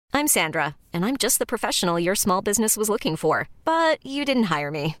I'm Sandra, and I'm just the professional your small business was looking for. But you didn't hire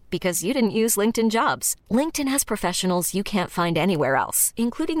me because you didn't use LinkedIn Jobs. LinkedIn has professionals you can't find anywhere else,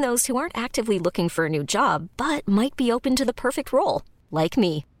 including those who aren't actively looking for a new job, but might be open to the perfect role, like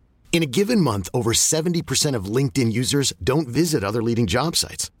me. In a given month, over 70% of LinkedIn users don't visit other leading job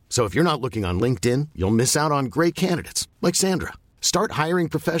sites. So if you're not looking on LinkedIn, you'll miss out on great candidates like Sandra. Start hiring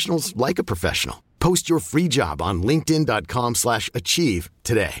professionals like a professional. Post your free job on linkedin.com/achieve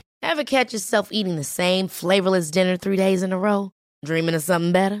today. Ever catch yourself eating the same flavorless dinner 3 days in a row? Dreaming of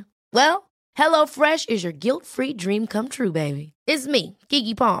something better? Well, HelloFresh is your guilt-free dream come true, baby. It's me,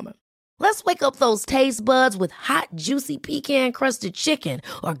 Keke Palmer. Let's wake up those taste buds with hot, juicy pecan-crusted chicken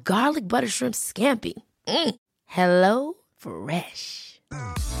or garlic butter shrimp scampi. Hello Fresh.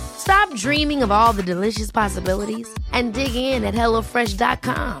 Stop dreaming of all the delicious possibilities and dig in at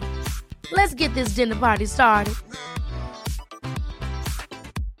HelloFresh.com. Let's get this dinner party started.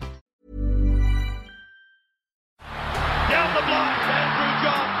 Down the block, Andrew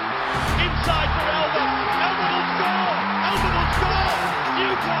John. Inside for Elba. Elba will score. Elba will score.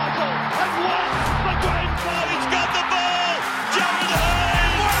 Newcastle have won the grand final. He's got the ball. Jared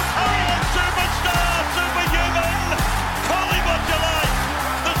Hayes. Oh, superstar, superhuman. Call him what you like.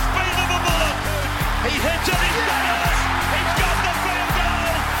 The speed of a bullet. He hits it. He's got it. He's got the field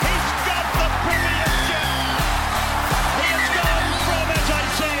goal. He's got the premiership. He has gone from, as I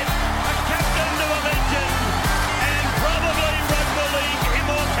said, a captain to a legend. And probably rugby league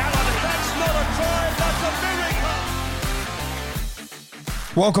immortality. That's not a try, that's a miracle.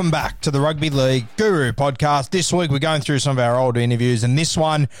 Welcome back to the Rugby League Guru podcast. This week we're going through some of our old interviews, and this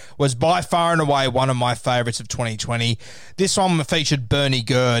one was by far and away one of my favourites of 2020. This one featured Bernie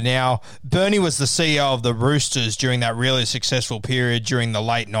Gurr. Now, Bernie was the CEO of the Roosters during that really successful period during the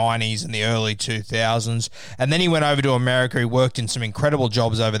late 90s and the early 2000s, and then he went over to America. He worked in some incredible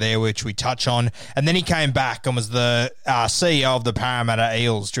jobs over there, which we touch on, and then he came back and was the CEO of the Parramatta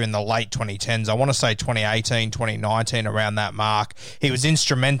Eels during the late 2010s. I want to say 2018, 2019, around that mark. He was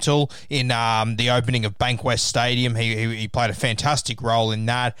instrumental in the opening of Bankwest Stadium. He played a fantastic role in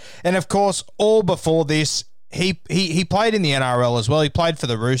that. And of course, all before this, he played in the NRL as well. He played for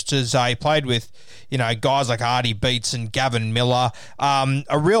the Roosters. He played with, guys like Artie Beats and Gavin Miller,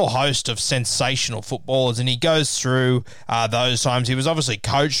 a real host of sensational footballers. And he goes through those times. He was obviously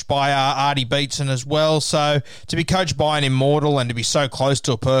coached by Artie Beatson as well. So to be coached by an immortal and to be so close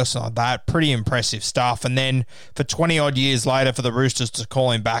to a person like that, pretty impressive stuff. And then for 20 odd years later, for the Roosters to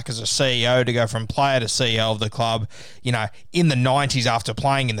call him back as a CEO, to go from player to CEO of the club, in the 90s after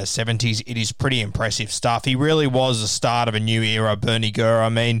playing in the 70s, it is pretty impressive stuff. He really was the start of a new era, Bernie Gurr. I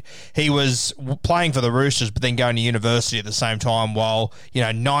mean, he was playing for the Roosters but then going to university at the same time while,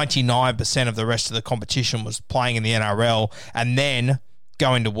 99% of the rest of the competition was playing in the NRL, and then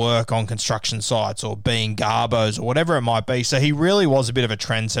going to work on construction sites or being garbos or whatever it might be. So he really was a bit of a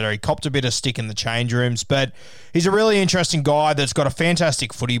trendsetter. He copped a bit of stick in the change rooms, but he's a really interesting guy that's got a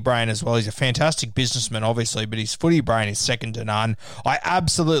fantastic footy brain as well. He's a fantastic businessman, obviously, but his footy brain is second to none. I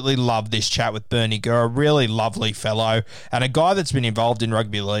absolutely love this chat with Bernie Gurr, a really lovely fellow and a guy that's been involved in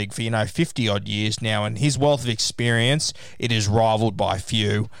rugby league for, 50-odd years now, and his wealth of experience, it is rivaled by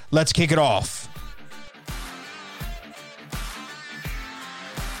few. Let's kick it off.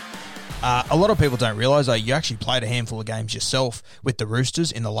 A lot of people don't realise you actually played a handful of games yourself with the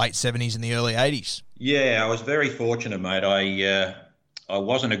Roosters in the late 70s and the early 80s. Yeah, I was very fortunate, mate. I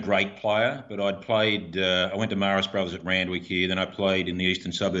wasn't a great player, but I'd played. I went to Morris Brothers at Randwick here. Then I played in the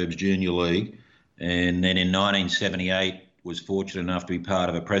Eastern Suburbs Junior League, and then in 1978 was fortunate enough to be part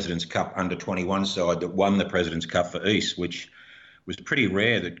of a President's Cup under-21 side that won the President's Cup for East, which was pretty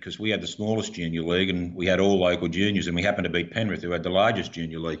rare because we had the smallest junior league and we had all local juniors, and we happened to beat Penrith, who had the largest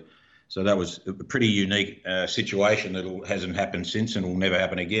junior league. So that was a pretty unique situation that hasn't happened since and will never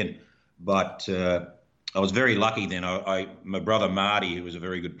happen again. But I was very lucky then. My brother Marty, who was a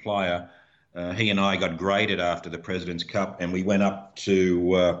very good player, he and I got graded after the President's Cup, and we went up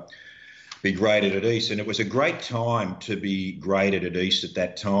to be graded at East. And it was a great time to be graded at East at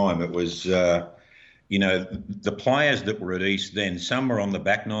that time. It was, the players that were at East then, some were on the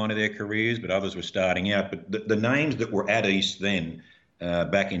back nine of their careers, but others were starting out. But the names that were at East then,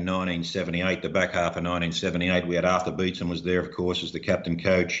 back in 1978, the back half of 1978, we had Arthur Beetson was there, of course, as the captain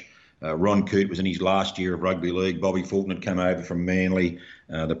coach. Ron Coote was in his last year of rugby league. Bobby Fulton had come over from Manly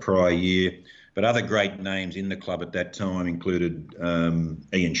the prior year. But other great names in the club at that time included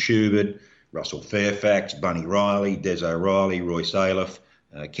Ian Schubert, Russell Fairfax, Bunny Riley, Des O'Reilly, Royce Ayliffe.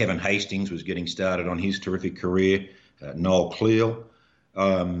 Kevin Hastings was getting started on his terrific career. Noel Cleal.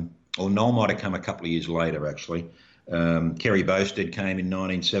 Or Noel might have come a couple of years later, actually. Kerry Bowstead came in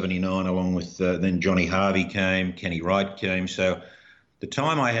 1979, along with then Johnny Harvey came, Kenny Wright came. So the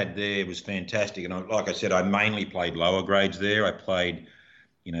time I had there was fantastic. And like I said, I mainly played lower grades there. I played,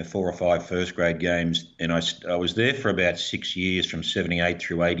 4 or 5 first grade games, and I was there for about 6 years, from 78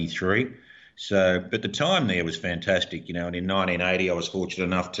 through 83. So, but the time there was fantastic, and in 1980 I was fortunate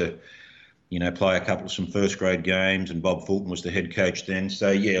enough to, play some first grade games, and Bob Fulton was the head coach then. So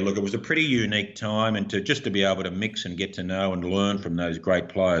yeah, look, it was a pretty unique time, and to be able to mix and get to know and learn from those great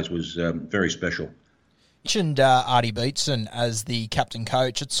players was very special. You mentioned Artie Beetson as the captain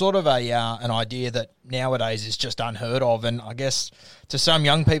coach. It's sort of an idea that nowadays is just unheard of, and I guess to some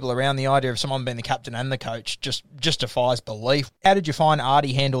young people around, the idea of someone being the captain and the coach just defies belief. How did you find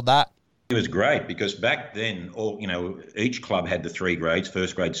Artie handled that? It was great, because back then, each club had the 3 grades,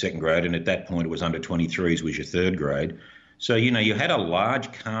 first grade, second grade, and at that point it was under 23s was your third grade. So, you had a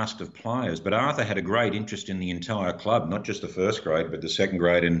large cast of players, but Arthur had a great interest in the entire club, not just the first grade, but the second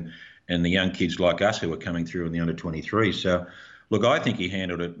grade and the young kids like us who were coming through in the under 23s. So, look, I think he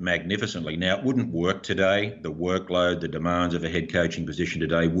handled it magnificently. Now, it wouldn't work today. The workload, the demands of a head coaching position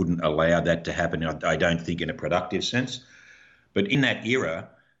today wouldn't allow that to happen, I don't think, in a productive sense. But in that era,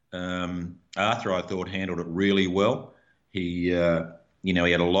 Arthur, I thought, handled it really well. He, he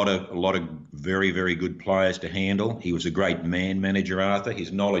had a lot of very, very good players to handle. He was a great man manager, Arthur.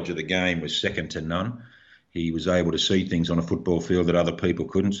 His knowledge of the game was second to none. He was able to see things on a football field that other people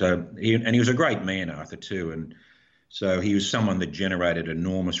couldn't. So, he was a great man, Arthur, too. And so he was someone that generated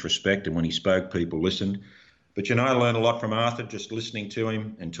enormous respect. And when he spoke, people listened. But, I learned a lot from Arthur just listening to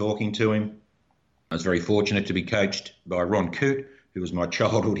him and talking to him. I was very fortunate to be coached by Ron Coote, who was my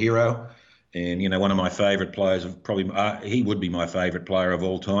childhood hero. And, one of my favourite players, he would be my favourite player of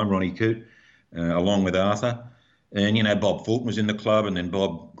all time, Ronnie Coote, along with Arthur. And, Bob Fulton was in the club, and then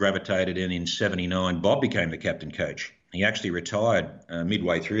Bob gravitated in 79. Bob became the captain coach. He actually retired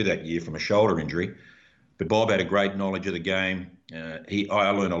midway through that year from a shoulder injury. But Bob had a great knowledge of the game. I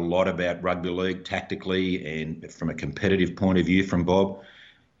learned a lot about rugby league tactically and from a competitive point of view from Bob.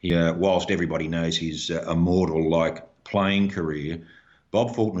 Whilst everybody knows his immortal-like playing career,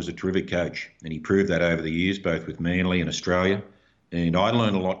 Bob Fulton was a terrific coach, and he proved that over the years, both with Manly and Australia. And I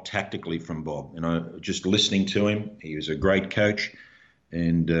learned a lot tactically from Bob. And just listening to him, he was a great coach,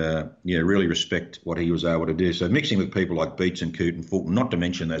 and really respect what he was able to do. So mixing with people like Beets and Coote and Fulton, not to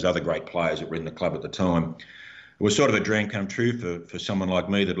mention those other great players that were in the club at the time, it was sort of a dream come true for someone like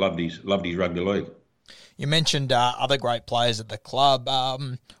me that loved his rugby league. You mentioned other great players at the club.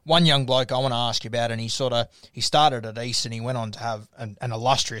 One young bloke I want to ask you about, and he started at East and he went on to have an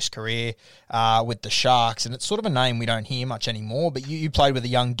illustrious career with the Sharks, and it's sort of a name we don't hear much anymore, but you played with a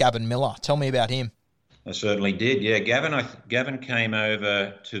young Gavin Miller. Tell me about him. I certainly did, yeah. Gavin came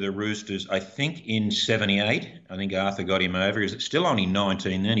over to the Roosters, I think, in 78. I think Arthur got him over. He was still only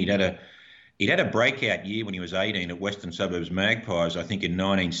 19 then. He'd had a breakout year when he was 18 at Western Suburbs Magpies, I think in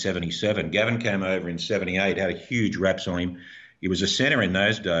 1977. Gavin came over in 78, had a huge raps on him. He was a centre in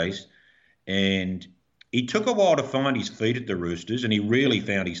those days, and he took a while to find his feet at the Roosters, and he really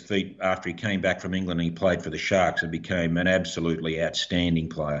found his feet after he came back from England and he played for the Sharks and became an absolutely outstanding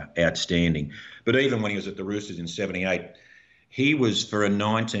player, outstanding. But even when he was at the Roosters in 78, he was, for a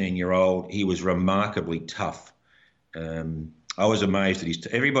 19-year-old, he was remarkably tough. I was amazed that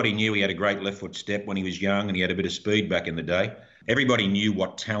everybody knew he had a great left foot step when he was young, and he had a bit of speed back in the day. Everybody knew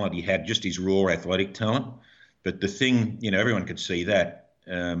what talent he had, just his raw athletic talent. But the thing, everyone could see that.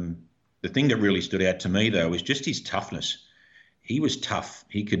 The thing that really stood out to me, though, was just his toughness. He was tough.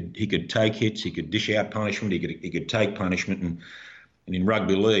 He could take hits. He could dish out punishment. He could take punishment. And in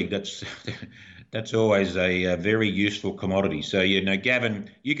rugby league, that's always a very useful commodity. So, Gavin,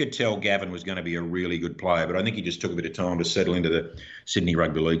 you could tell Gavin was going to be a really good player, but I think he just took a bit of time to settle into the Sydney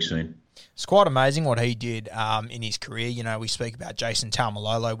rugby league scene. It's quite amazing what he did in his career. We speak about Jason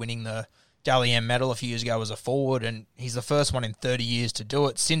Taumalolo winning the Dally M medal a few years ago as a forward, and he's the first one in 30 years to do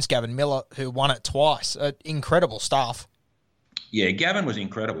it since Gavin Miller, who won it twice. Incredible stuff. Yeah, Gavin was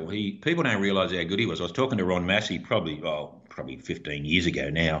incredible. People don't realise how good he was. I was talking to Ron Massey probably 15 years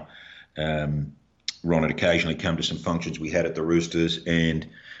ago now. Ron had occasionally come to some functions we had at the Roosters, and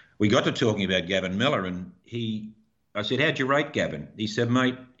we got to talking about Gavin Miller, and I said, how'd you rate Gavin? He said,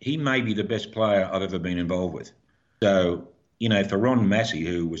 mate, he may be the best player I've ever been involved with. So, for Ron Massey,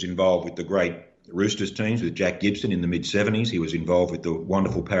 who was involved with the great Roosters teams with Jack Gibson in the mid-70s, he was involved with the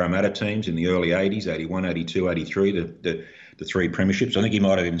wonderful Parramatta teams in the early 80s, 81, 82, 83, the three premierships. I think he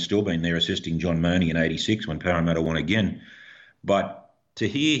might have even still been there assisting John Mooney in 86 when Parramatta won again. But to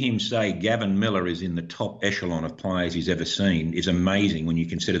hear him say Gavin Miller is in the top echelon of players he's ever seen is amazing when you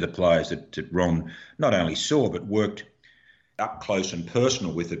consider the players that Ron not only saw but worked up close and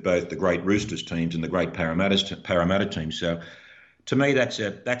personal with at both the great Roosters teams and the great Parramatta teams. So to me, that's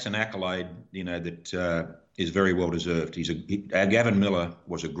an accolade, that is very well deserved. Gavin Miller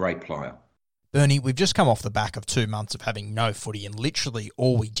was a great player. Bernie, we've just come off the back of 2 months of having no footy, and literally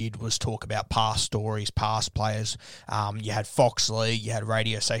all we did was talk about past stories, past players. You had Fox League, you had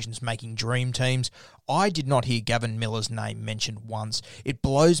radio stations making dream teams. I did not hear Gavin Miller's name mentioned once. It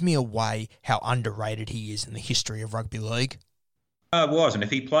blows me away how underrated he is in the history of rugby league. It was, and if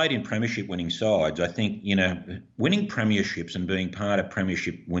he played in premiership winning sides, I think, winning premierships and being part of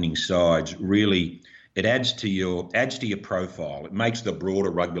premiership winning sides really, it adds to your profile. It makes the broader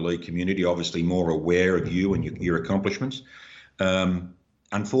rugby league community obviously more aware of you and your accomplishments.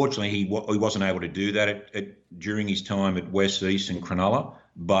 Unfortunately, he wasn't able to do that during his time at West, East and Cronulla,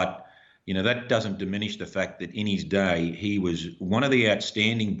 but that doesn't diminish the fact that in his day he was one of the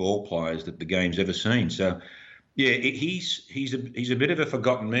outstanding ball players that the game's ever seen. So, yeah, he's a bit of a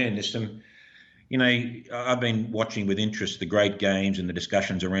forgotten man. There's some, I've been watching with interest the great games and the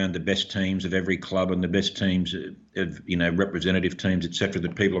discussions around the best teams of every club and the best teams of, representative teams, etc.,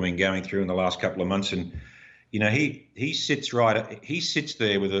 that people have been going through in the last couple of months. And, he sits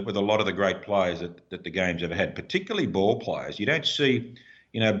there with a lot of the great players that the game's ever had, particularly ball players. You don't see,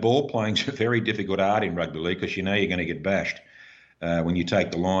 ball playing's a very difficult art in rugby league because you're going to get bashed when you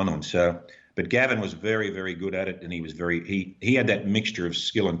take the line on. So. But Gavin was very, very good at it, and he had that mixture of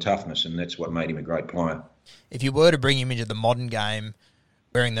skill and toughness, and that's what made him a great player. If you were to bring him into the modern game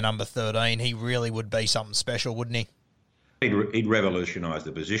wearing the number 13, he really would be something special, wouldn't he? He'd revolutionise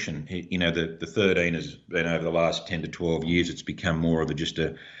the position. The 13 has been over the last 10 to 12 years, it's become more of just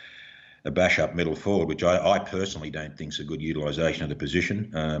a bash-up middle forward, which I personally don't think is a good utilisation of the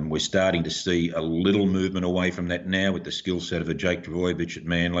position. We're starting to see a little movement away from that now with the skill set of a Jake Trbojevic at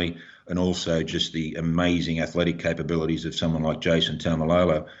Manly, and also just the amazing athletic capabilities of someone like Jason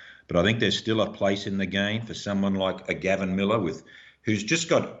Taumalolo. But I think there's still a place in the game for someone like a Gavin Miller, who's just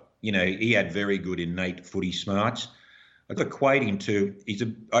got, he had very good innate footy smarts. I'd equate him to,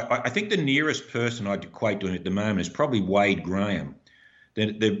 I think the nearest person I'd equate to him at the moment is probably Wade Graham.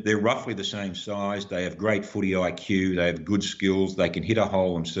 They're roughly the same size. They have great footy IQ. They have good skills. They can hit a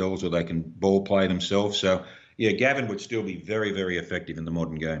hole themselves or they can ball play themselves. So, yeah, Gavin would still be very, very effective in the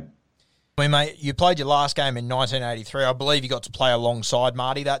modern game. I mean, mate, you played your last game in 1983. I believe you got to play alongside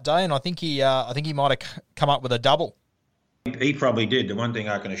Marty that day, and I think he might have come up with a double. He probably did. The one thing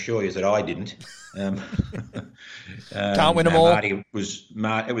I can assure you is that I didn't. Can't win them all. It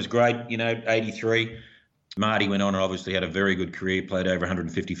was great, 83. Marty went on and obviously had a very good career, played over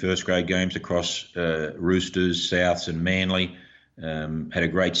 150 first-grade games across Roosters, Souths and Manly, had a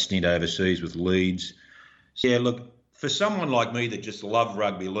great stint overseas with Leeds. So, yeah, look, for someone like me that just loved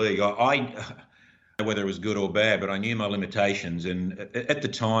rugby league, I don't know whether it was good or bad, but I knew my limitations. And at the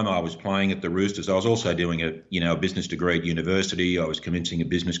time I was playing at the Roosters, I was also doing a business degree at university. I was commencing a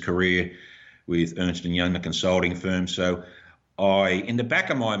business career with Ernst & Young, the consulting firm. So in the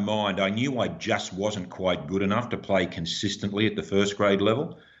back of my mind, I knew I just wasn't quite good enough to play consistently at the first grade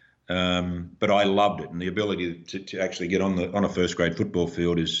level. But I loved it, and the ability to actually get on a first grade football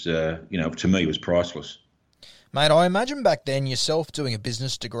field is, to me, was priceless. Mate, I imagine back then yourself doing a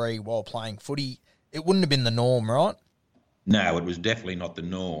business degree while playing footy, it wouldn't have been the norm, right? No, it was definitely not the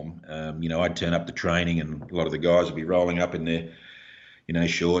norm. I'd turn up to training and a lot of the guys would be rolling up in their,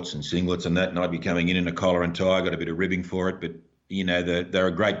 shorts and singlets and that, and I'd be coming in a collar and tie, got a bit of ribbing for it. But, they're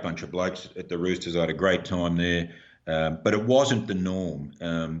a great bunch of blokes at the Roosters. I had a great time there. But it wasn't the norm.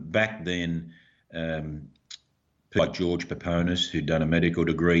 Back then, like George Paponis, who'd done a medical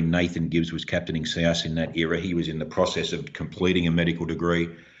degree. Nathan Gibbs was captaining South in that era. He was in the process of completing a medical degree.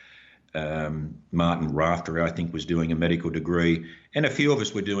 Martin Rafter, I think, was doing a medical degree. And a few of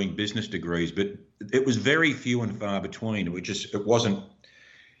us were doing business degrees, but it was very few and far between.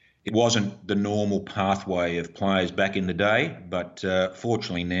 It wasn't the normal pathway of players back in the day. But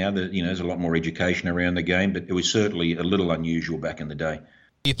fortunately now, there's a lot more education around the game, but it was certainly a little unusual back in the day.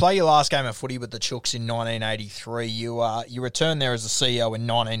 You play your last game of footy with the Chooks in 1983. You returned there as a CEO in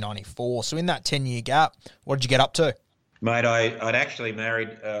 1994. So in that 10-year gap, what did you get up to? Mate, I'd actually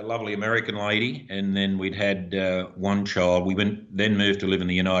married a lovely American lady, and then we'd had one child. We then moved to live in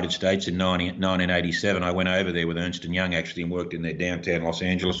the United States in 1987. I went over there with Ernst & Young, actually, and worked in their downtown Los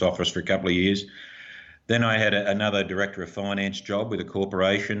Angeles office for a couple of years. Then I had another director of finance job with a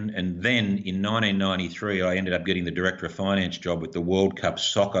corporation. And then in 1993, I ended up getting the director of finance job with the World Cup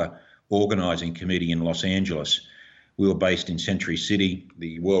Soccer Organising Committee in Los Angeles. We were based in Century City.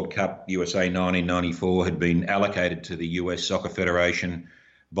 The World Cup USA 1994 had been allocated to the US Soccer Federation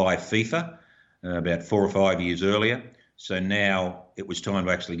by FIFA about 4 or 5 years earlier. So now it was time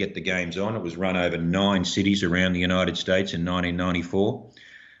to actually get the games on. It was run over 9 cities around the United States in 1994.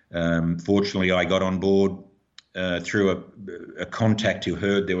 Fortunately, I got on board through a contact who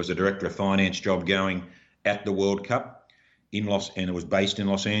heard there was a director of finance job going at the World Cup and it was based in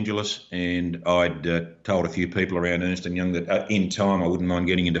Los Angeles. And I'd told a few people around Ernst & Young that in time I wouldn't mind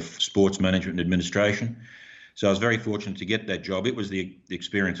getting into sports management and administration. So I was very fortunate to get that job. It was the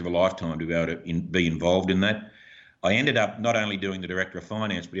experience of a lifetime to be able to be involved in that. I ended up not only doing the director of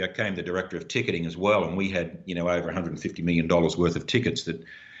finance, but I became the director of ticketing as well. And we had, over $150 million worth of tickets that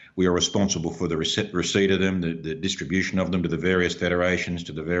we are responsible for the receipt of them, the distribution of them to the various federations,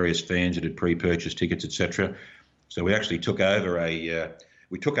 to the various fans that had pre-purchased tickets, etc. So we actually took over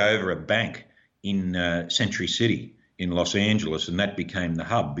a bank in Century City in Los Angeles, and that became the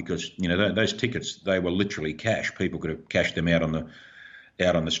hub because those tickets, they were literally cash. People could have cashed them out on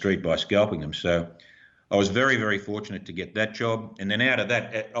the street by scalping them. So I was very, very fortunate to get that job. And then out of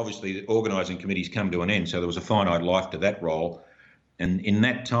that, obviously the organising committees come to an end, so there was a finite life to that role. And in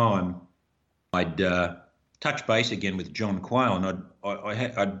that time, I'd touch base again with John Quayle, and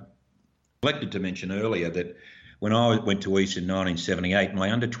I'd neglected to mention earlier that when I went to East in 1978,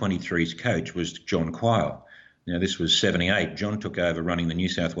 my under-23s coach was John Quayle. Now, this was 78. John took over running the New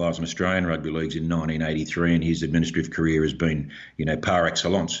South Wales and Australian rugby leagues in 1983, and his administrative career has been, par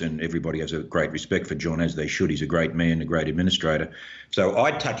excellence, and everybody has a great respect for John, as they should. He's a great man, a great administrator. So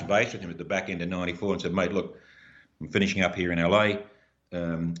I touched base with him at the back end of 94 and said, mate, look, I'm finishing up here in LA.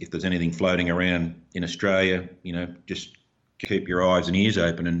 If there's anything floating around in Australia, just keep your eyes and ears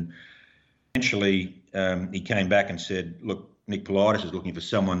open. And eventually he came back and said, look, Nick Politis is looking for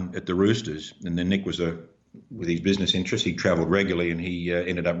someone at the Roosters. And then Nick was with his business interests, he travelled regularly, and he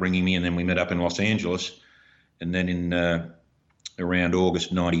ended up ringing me, and then we met up in Los Angeles. And then in around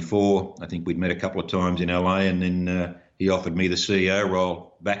August 94, I think we'd met a couple of times in LA, and then he offered me the CEO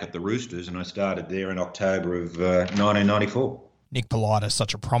role back at the Roosters, and I started there in October of 1994. Nick Politis,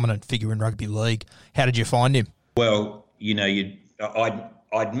 such a prominent figure in rugby league. How did you find him? Well,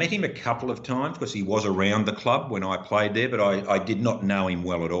 I'd met him a couple of times because he was around the club when I played there, but I did not know him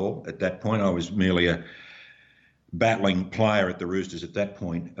well at all at that point. I was merely a battling player at the Roosters at that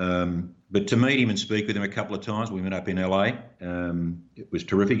point. But to meet him and speak with him a couple of times, we met up in LA. It was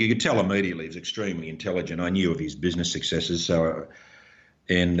terrific. You could tell immediately he was extremely intelligent. I knew of his business successes. So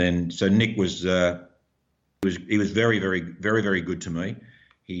Nick was very, very, very, very good to me.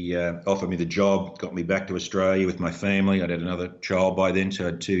 He offered me the job, got me back to Australia with my family. I'd had another child by then, so I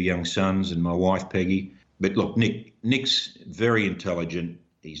had 2 young sons and my wife, Peggy. But look, Nick's very intelligent.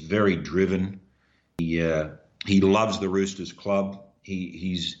 He's very driven. He loves the Roosters club.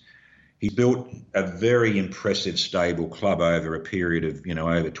 He's built a very impressive, stable club over a period of,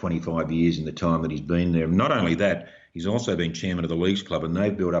 over 25 years in the time that he's been there. And not only that, he's also been chairman of the Leagues Club, and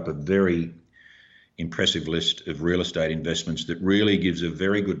they've built up a very impressive list of real estate investments that really gives a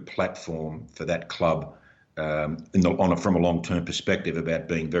very good platform for that club from a long-term perspective about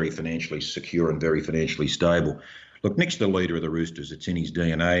being very financially secure and very financially stable. Look, Nick's the leader of the Roosters. It's in his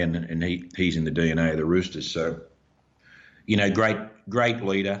DNA, and he's in the DNA of the Roosters. So, great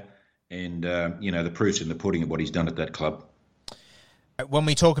leader, and, the proof's in the pudding of what he's done at that club. When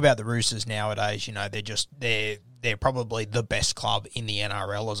we talk about the Roosters nowadays, they're probably the best club in the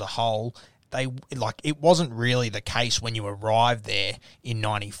NRL as a whole. It wasn't really the case when you arrived there in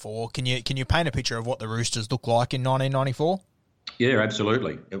 94. Can you paint a picture of what the Roosters looked like in 1994? Yeah,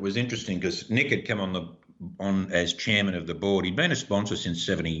 absolutely. It was interesting because Nick had come on as chairman of the board. He'd been a sponsor since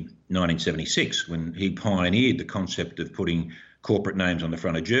 1976 when he pioneered the concept of putting corporate names on the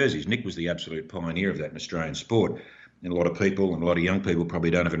front of jerseys. Nick was the absolute pioneer of that in Australian sport. And a lot of people and a lot of young people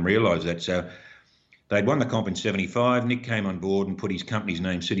probably don't even realise that. So they'd won the comp in 75. Nick came on board and put his company's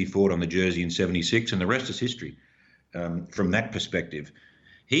name, City Ford, on the jersey in 76, and the rest is history from that perspective.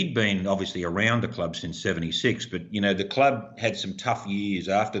 He'd been obviously around the club since 76, but, the club had some tough years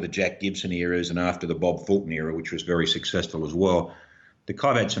after the Jack Gibson eras and after the Bob Fulton era, which was very successful as well. The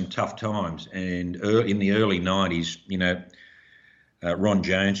club had some tough times, and in the early 90s, Ron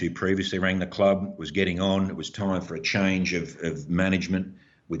Jones, who previously ran the club, was getting on. It was time for a change of management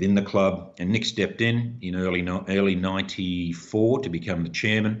within the club, and Nick stepped in early 94 to become the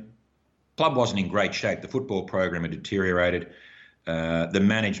chairman. The club wasn't in great shape. The football program had deteriorated. The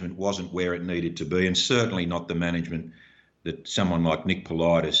management wasn't where it needed to be, and certainly not the management that someone like Nick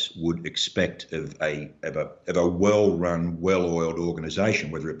Politis would expect of a well-run, well-oiled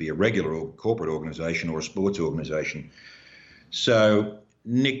organisation, whether it be a regular or corporate organisation or a sports organisation. So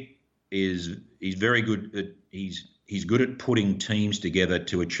Nick he's very good. He's good at putting teams together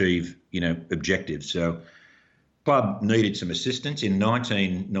to achieve objectives. So club needed some assistance in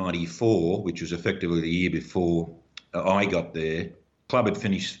 1994, which was effectively the year before I got there. Club had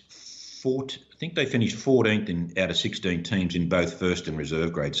finished I think they finished 14th out of 16 teams in both first and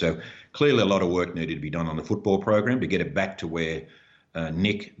reserve grade. So clearly a lot of work needed to be done on the football program to get it back to where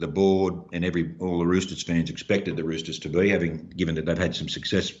Nick, the board, and all the Roosters fans expected the Roosters to be, given that they've had some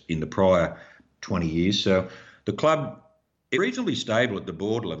success in the prior 20 years. So the club is reasonably stable at the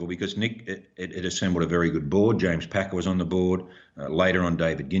board level because Nick it assembled a very good board. James Packer was on the board. Later on,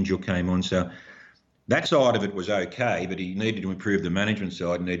 David Gingell came on. So that side of it was okay, but he needed to improve the management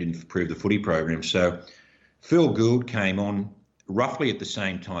side and needed to improve the footy program. So Phil Gould came on roughly at the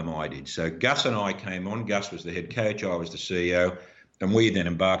same time I did. So Gus and I came on. Gus was the head coach. I was the CEO. And we then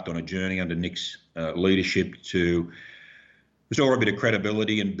embarked on a journey under Nick's leadership to restore a bit of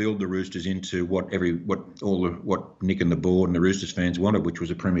credibility and build the Roosters into what Nick and the board and the Roosters fans wanted, which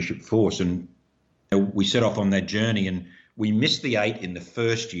was a premiership force. And we set off on that journey, and we missed the 8 in the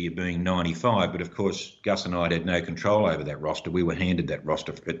first year, being 95. But of course, Gus and I had no control over that roster. We were handed that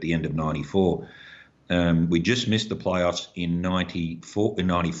roster at the end of 94. We just missed the playoffs in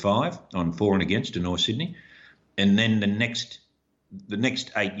 95 on for and against to North Sydney, and then the next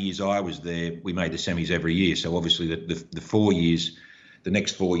 8 years I was there, we made the semis every year. So obviously the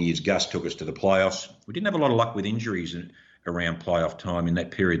next 4 years, Gus took us to the playoffs. We didn't have a lot of luck with injuries around playoff time in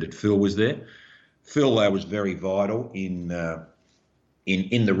that period that Phil was there. Phil, though, was very vital in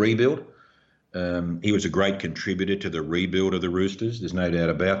the rebuild. He was a great contributor to the rebuild of the Roosters. There's no doubt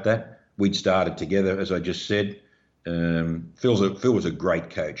about that. We'd started together, as I just said. Phil was a great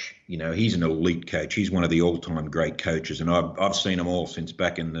coach. He's an elite coach. He's one of the all-time great coaches, and I've seen them all since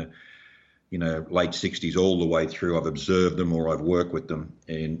back in the late 60s all the way through. I've observed them or I've worked with them.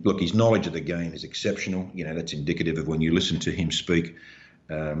 And look, his knowledge of the game is exceptional. That's indicative of when you listen to him speak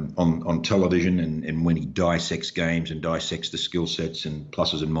on television and when he dissects games and dissects the skill sets and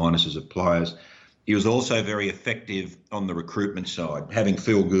pluses and minuses of players. He was also very effective on the recruitment side. Having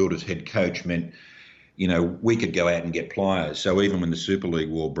Phil Gould as head coach meant, we could go out and get players. So even when the Super League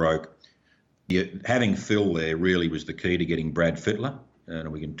war broke, having Phil there really was the key to getting Brad Fittler.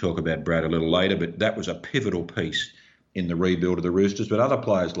 And we can talk about Brad a little later, but that was a pivotal piece in the rebuild of the Roosters. But other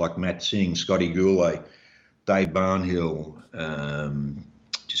players like Matt Singh, Scotty Goulet, Dave Barnhill,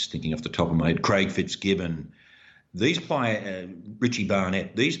 just thinking off the top of my head, Craig Fitzgibbon, these players, Richie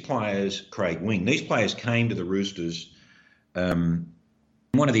Barnett, these players, Craig Wing, these players came to the Roosters.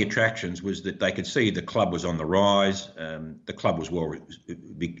 One of the attractions was that they could see the club was on the rise. The club was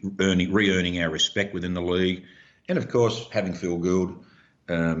re-earning our respect within the league. And, of course, having Phil Gould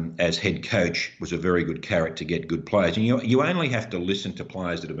as head coach was a very good carrot to get good players. And you only have to listen to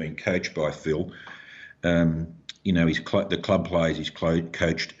players that have been coached by Phil. The club players he's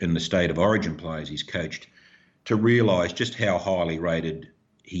coached and the state of origin players he's coached to realise just how highly rated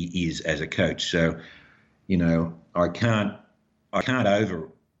he is as a coach. So, I can't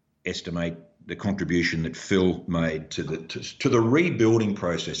overestimate the contribution that Phil made to the rebuilding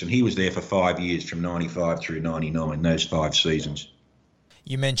process. And he was there for 5 years, from 95 through 99, those 5 seasons.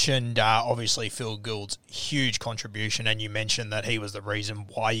 You mentioned, obviously, Phil Gould's huge contribution, and you mentioned that he was the reason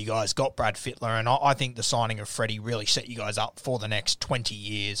why you guys got Brad Fittler, and I think the signing of Freddie really set you guys up for the next 20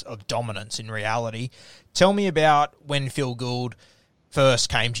 years of dominance in reality. Tell me about when Phil Gould first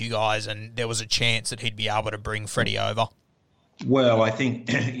came to you guys and there was a chance that he'd be able to bring Freddie over. Well, I think,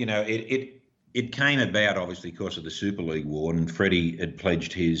 it came about, obviously, because of the Super League war, and Freddie had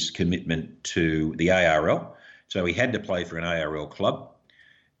pledged his commitment to the ARL, so he had to play for an ARL club.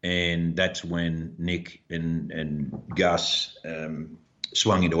 And that's when Nick and Gus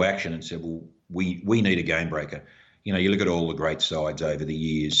swung into action and said, well, we need a game breaker. You look at all the great sides over the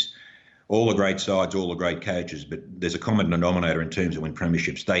years, all the great sides, all the great coaches, but there's a common denominator in terms of winning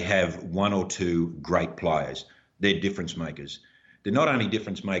premierships. They have 1 or 2 great players. They're difference makers. They're not only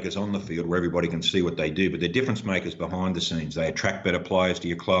difference makers on the field where everybody can see what they do, but they're difference makers behind the scenes. They attract better players to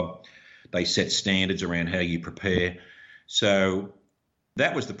your club. They set standards around how you prepare. So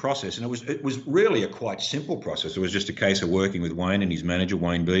that was the process, and it was really a quite simple process. It was just a case of working with Wayne and his manager,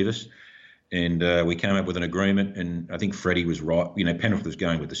 Wayne Beavis, and we came up with an agreement. And I think Freddie was right. Penrith was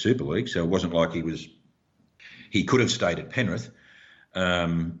going with the Super League, so it wasn't like he could have stayed at Penrith.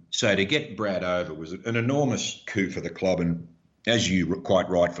 So to get Brad over was an enormous coup for the club, and as you quite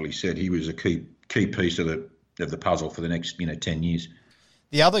rightfully said, he was a key piece of the puzzle for the next 10 years.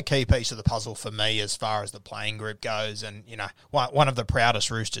 The other key piece of the puzzle for me as far as the playing group goes, and, one of the proudest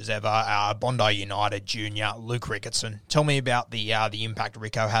Roosters ever, Bondi United junior, Luke Ricketson. Tell me about the impact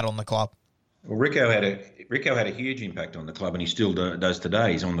Rico had on the club. Well, Rico had a huge impact on the club, and he still does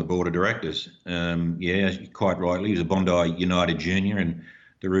today. He's on the board of directors. Quite rightly. He was a Bondi United junior, and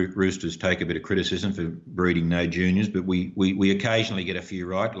the Roosters take a bit of criticism for breeding no juniors, but we occasionally get a few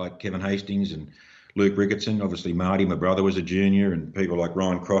right, like Kevin Hastings and Luke Ricketson. Obviously, Marty, my brother, was a junior, and people like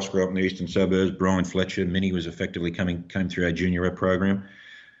Ryan Cross grew up in the eastern suburbs. Brian Fletcher, Minnie was effectively came through our junior rep program.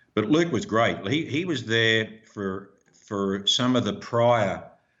 But Luke was great. He was there for some of the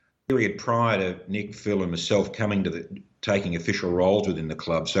period prior to Nick, Phil, and myself coming to taking official roles within the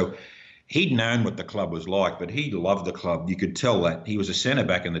club. So he'd known what the club was like, but he loved the club. You could tell that. He was a centre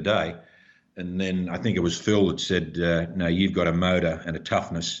back in the day. And then I think it was Phil that said, no, you've got a motor and a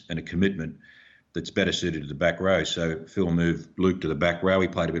toughness and a commitment that's better suited to the back row. So Phil moved Luke to the back row. He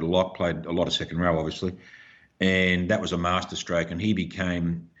played a lot of second row, obviously. And that was a masterstroke. And he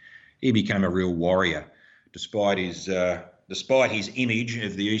became a real warrior, despite his image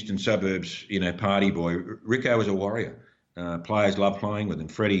of the eastern suburbs, party boy. Rico was a warrior. Players loved playing with him.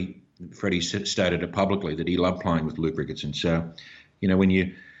 Freddie stated it publicly that he loved playing with Luke Ricketson. So,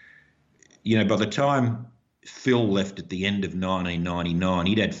 by the time Phil left at the end of 1999,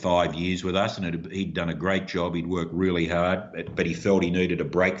 he'd had 5 years with us, and he'd done a great job. He'd worked really hard, but he felt he needed a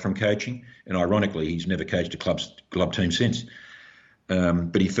break from coaching. And ironically, he's never coached a club team since.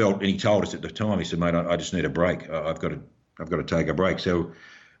 But he felt, and he told us at the time, he said, mate, I just need a break. I've got to take a break. So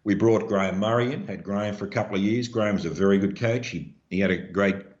we brought Graham Murray in, had Graham for a couple of years. Graham was a very good coach. He had a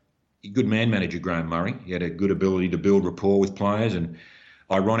good man manager, Graham Murray. He had a good ability to build rapport with players. And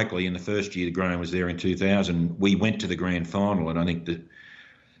ironically, in the first year that Graham was there in 2000, we went to the grand final. And I think that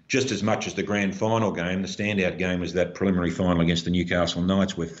just as much as the grand final game, the standout game was that preliminary final against the Newcastle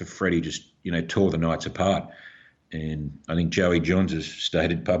Knights, where Freddie just, tore the Knights apart. And I think Joey Johns has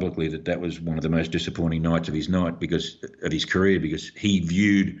stated publicly that was one of the most disappointing nights of his career, because he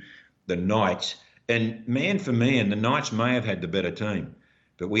viewed the Knights, and man for man, the Knights may have had the better team,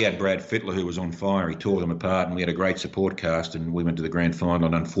 but we had Brad Fittler, who was on fire. He tore them apart, and we had a great support cast, and we went to the grand final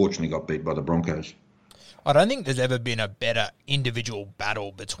and unfortunately got beat by the Broncos. I don't think there's ever been a better individual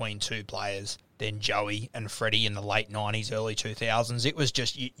battle between two players than Joey and Freddie in the late 90s, early 2000s. It was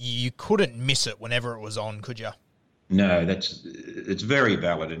just, you couldn't miss it whenever it was on, could you? No, it's very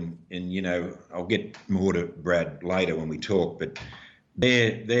valid, and I'll get more to Brad later when we talk, but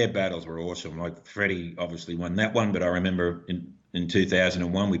their battles were awesome. Like Freddie obviously won that one, but I remember in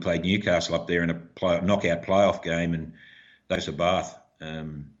 2001 we played Newcastle up there in a knockout playoff game, and that was a bath.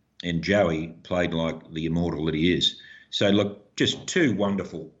 And Joey played like the immortal that he is. So look, just two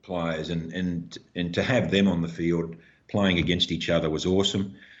wonderful players, and to have them on the field playing against each other was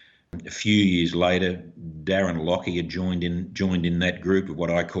awesome. A few years later, Darren Lockey had joined in that group of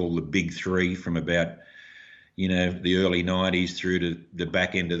what I call the big three, from about the early 90s through to the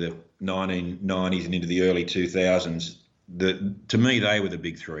back end of the 1990s and into the early 2000s. To me, they were the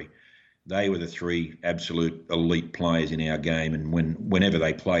big three. They were the three absolute elite players in our game, and whenever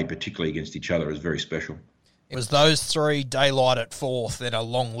they played, particularly against each other, it was very special. It was those three, Daylight at fourth, then a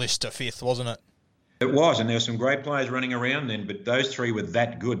long list to fifth, wasn't it? It was, and there were some great players running around then, but those three were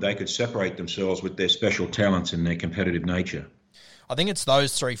that good. They could separate themselves with their special talents and their competitive nature. I think it's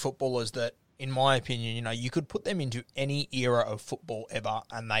those three footballers that, in my opinion, you could put them into any era of football ever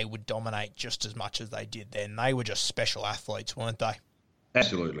and they would dominate just as much as they did then. They were just special athletes, weren't they?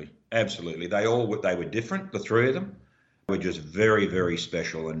 Absolutely. They were different, the three of them. They were just very, very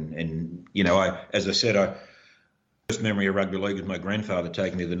special. And as I said, first memory of rugby league was my grandfather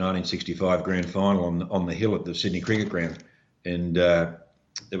taking me to the 1965 grand final on the hill at the Sydney Cricket Ground, and there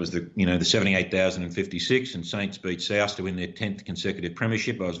was the 78,056, and Saints beat South to win their 10th consecutive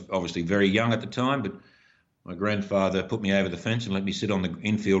premiership. I was obviously very young at the time, but my grandfather put me over the fence and let me sit on the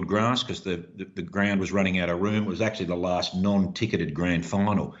infield grass because the ground was running out of room. It was actually the last non-ticketed grand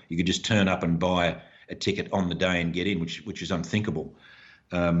final. You could just turn up and buy a ticket on the day and get in, which is unthinkable.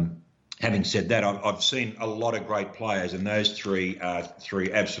 Having said that, I've seen a lot of great players, and those three are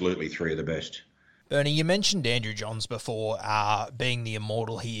absolutely three of the best. Bernie, you mentioned Andrew Johns before, being the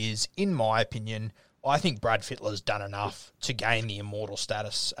immortal he is. In my opinion, I think Brad Fittler's done enough to gain the immortal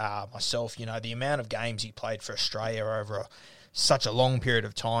status myself. The amount of games he played for Australia over such a long period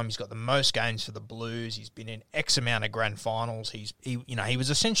of time. He's got the most games for the Blues. He's been in X amount of grand finals. He was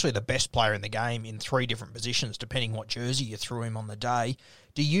essentially the best player in the game in three different positions, depending what jersey you threw him on the day.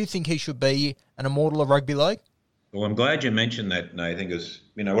 Do you think he should be an immortal of rugby league? Well, I'm glad you mentioned that, Nathan, because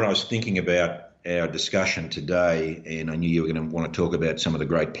when I was thinking about our discussion today, and I knew you were going to want to talk about some of the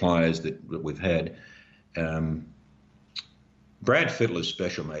great players that we've had. Brad Fittler's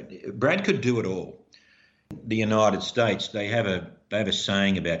special, mate. Brad could do it all. The United States, they have a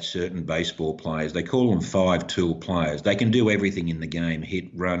saying about certain baseball players. They call them 5-tool players. They can do everything in the game: hit,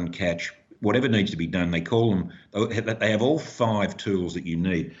 run, catch, whatever needs to be done. They call them. They have all 5 tools that you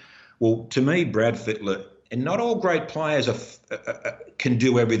need. Well, to me, Brad Fittler, and not all great players can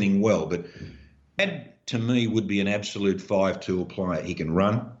do everything well, but Brad, to me, would be an absolute 5-tool player. He can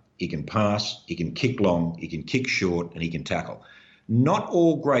run, he can pass, he can kick long, he can kick short, and he can tackle. Not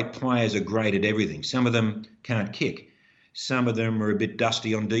all great players are great at everything. Some of them can't kick. Some of them are a bit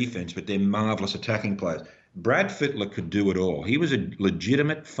dusty on defence, but they're marvellous attacking players. Brad Fittler could do it all. He was a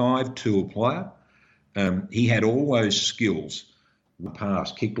legitimate 5-tool player. He had all those skills: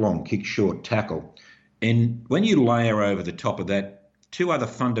 pass, kick long, kick short, tackle. And when you layer over the top of that 2 other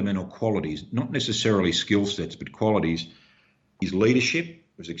fundamental qualities, not necessarily skill sets, but qualities, his leadership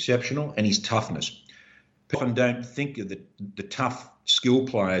was exceptional, and his toughness. People often don't think of the tough skill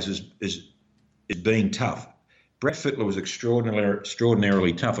players as being tough. Brad Fittler was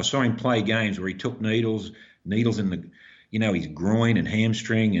extraordinarily tough. I saw him play games where he took needles in the, his groin and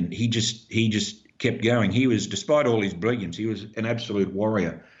hamstring, and he just kept going. He was, despite all his brilliance, he was an absolute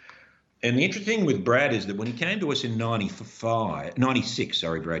warrior. And the interesting thing with Brad is that when he came to us in 96,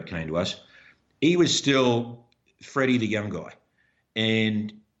 Brad came to us, he was still Freddie the young guy.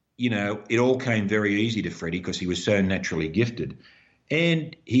 And it all came very easy to Freddie because he was so naturally gifted.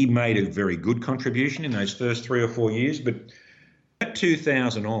 And he made a very good contribution in those first 3 or 4 years. But at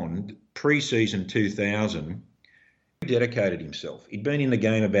 2000 on, pre-season 2000, he dedicated himself. He'd been in the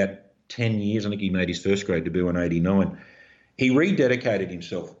game about 10 years. I think he made his first grade debut in 89. He rededicated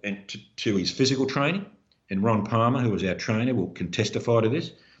himself to his physical training. And Ron Palmer, who was our trainer, can testify to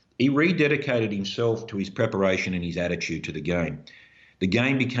this. He rededicated himself to his preparation and his attitude to the game. The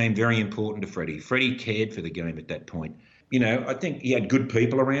game became very important to Freddie. Freddie cared for the game at that point. I think he had good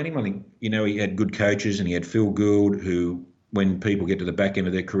people around him. I think, he had good coaches, and he had Phil Gould, who, when people get to the back end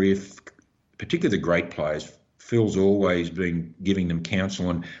of their career, particularly the great players, Phil's always been giving them counsel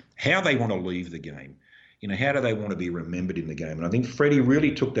on how they want to leave the game. How do they want to be remembered in the game? And I think Freddie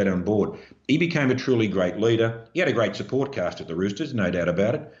really took that on board. He became a truly great leader. He had a great support cast at the Roosters, no doubt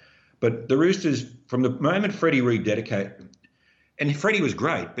about it. But the Roosters, from the moment Freddie rededicated, and Freddie was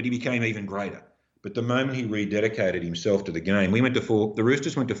great, but he became even greater. But the moment he rededicated himself to the game, the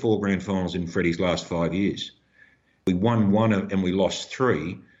Roosters went to 4 grand finals in Freddie's last 5 years. We won 1 and we lost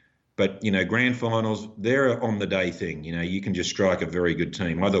 3. But, grand finals, they're an on-the-day thing. You can just strike a very good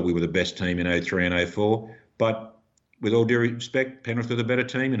team. I thought we were the best team in 03 and 04. But with all due respect, Penrith were the better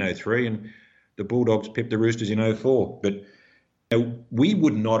team in 03, and the Bulldogs pipped the Roosters in 04. But we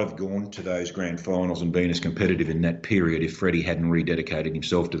would not have gone to those grand finals and been as competitive in that period if Freddie hadn't rededicated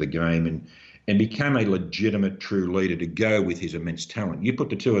himself to the game and became a legitimate, true leader to go with his immense talent. You put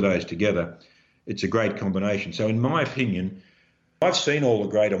the 2 of those together, it's a great combination. So in my opinion, I've seen all the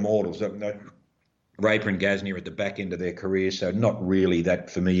great immortals. Raper and Gasnier at the back end of their career, so not really that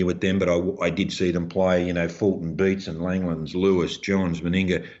familiar with them, but I did see them play, Fulton Beats and Langlands, Lewis, Johns,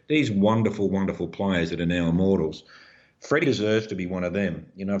 Meninga, these wonderful, wonderful players that are now immortals. Freddie deserves to be one of them.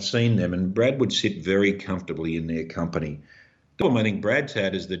 I've seen them, and Brad would sit very comfortably in their company. The problem I think Brad's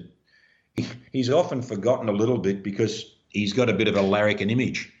had is that he's often forgotten a little bit because he's got a bit of a larrikin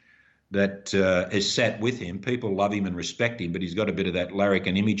image that has sat with him. People love him and respect him, but he's got a bit of that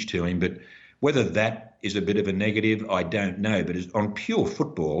larrikin image to him. But whether that is a bit of a negative, I don't know. But on pure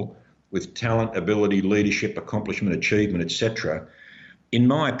football, with talent, ability, leadership, accomplishment, achievement, etc., in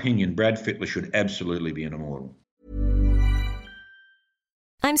my opinion, Brad Fittler should absolutely be an immortal.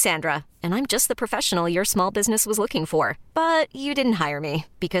 I'm Sandra, and I'm just the professional your small business was looking for. But you didn't hire me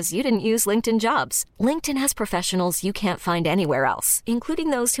because you didn't use LinkedIn Jobs. LinkedIn has professionals you can't find anywhere else,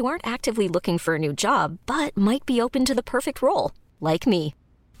 including those who aren't actively looking for a new job, but might be open to the perfect role, like me.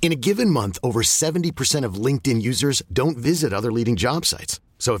 In a given month, over 70% of LinkedIn users don't visit other leading job sites.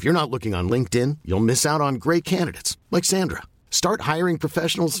 So if you're not looking on LinkedIn, you'll miss out on great candidates like Sandra. Start hiring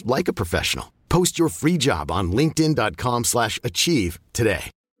professionals like a professional. Post your free job on linkedin.com/achieve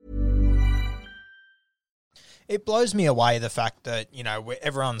today. It blows me away the fact that,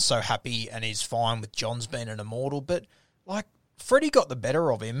 everyone's so happy and is fine with Johns being an immortal, but Freddie got the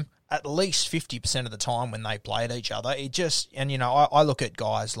better of him at least 50% of the time when they played each other. I look at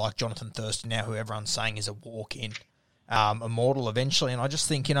guys like Jonathan Thurston now, who everyone's saying is a walk-in immortal eventually, and I just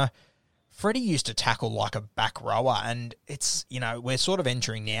think, Freddie used to tackle like a back rower, and it's, we're sort of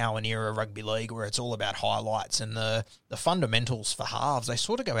entering now an era of rugby league where it's all about highlights, and the fundamentals for halves, they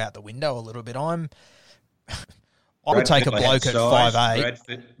sort of go out the window a little bit. I would take a bloke at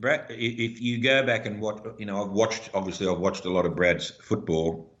 5'8". Brad, if you go back and watch, I've watched a lot of Brad's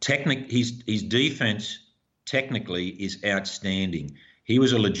football. His defence technically is outstanding. He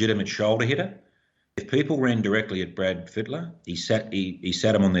was a legitimate shoulder hitter. If people ran directly at Brad Fittler, he sat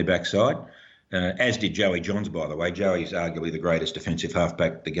him on their backside, as did Joey Johns, by the way. Joey's arguably the greatest defensive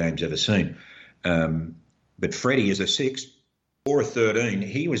halfback the game's ever seen. But Freddie, as a 6 or a 13,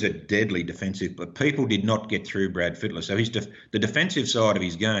 he was a deadly defensive, but people did not get through Brad Fittler. So the defensive side of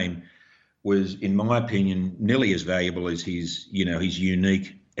his game was, in my opinion, nearly as valuable as his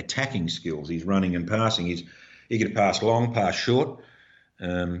unique attacking skills, his running and passing. He could pass long, pass short.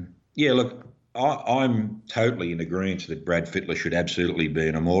 Look, I'm totally in agreement that Brad Fittler should absolutely be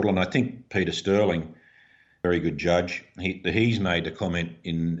an immortal, and I think Peter Sterling, very good judge, he's made a comment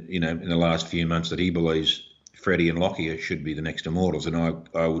in the last few months that he believes Freddie and Lockyer should be the next immortals, and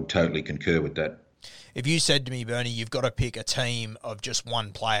I would totally concur with that. If you said to me, Bernie, you've got to pick a team of just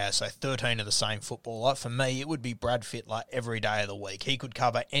one player, so 13 of the same footballer, for me it would be Brad Fittler every day of the week. He could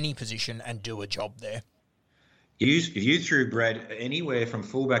cover any position and do a job there. If you threw Brad anywhere from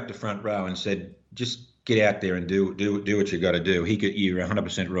fullback to front row and said, just get out there and do what you got to do, you're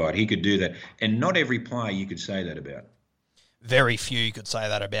 100% right. He could do that. And not every player you could say that about. Very few could say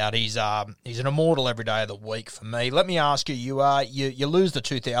that about. He's an immortal every day of the week for me. Let me ask you, you lose the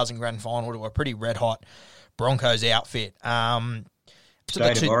 2000 grand final to a pretty red-hot Broncos outfit.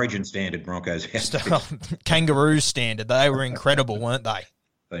 State of Origin standard Broncos outfit. Kangaroos standard. They were incredible, weren't they?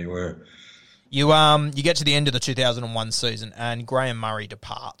 They were. You get to the end of the 2001 season and Graham Murray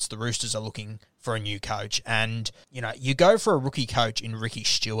departs. The Roosters are looking for a new coach, and you go for a rookie coach in Ricky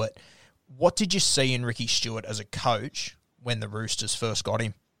Stewart. What did you see in Ricky Stewart as a coach when the Roosters first got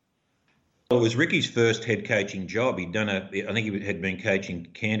him? Well, it was Ricky's first head coaching job. I think he had been coaching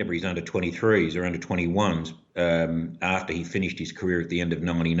Canterbury's under 23s or under 21s after he finished his career at the end of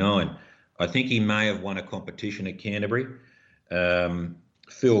 99. I think he may have won a competition at Canterbury.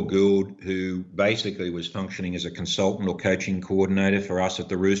 Phil Gould, who basically was functioning as a consultant or coaching coordinator for us at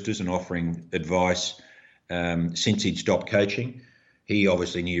the Roosters and offering advice since he'd stopped coaching. He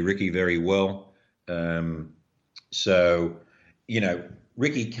obviously knew Ricky very well.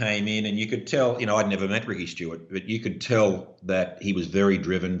 Ricky came in and you could tell, I'd never met Ricky Stewart, but you could tell that he was very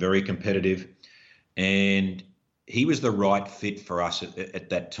driven, very competitive, and he was the right fit for us at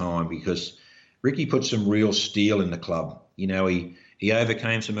that time because Ricky put some real steel in the club. He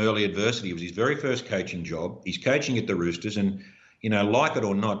overcame some early adversity. It was his very first coaching job. He's coaching at the Roosters, and, like it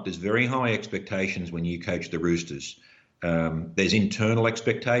or not, there's very high expectations when you coach the Roosters. There's internal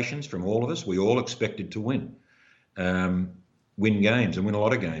expectations from all of us. We all expected to win games and win a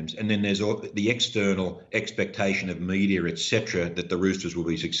lot of games. And then there's the external expectation of media, etc., that the Roosters will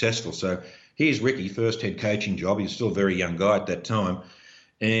be successful. So here's Ricky, first head coaching job. He's still a very young guy at that time.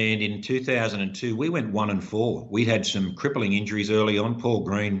 And in 2002, we went 1-4. We'd had some crippling injuries early on. Paul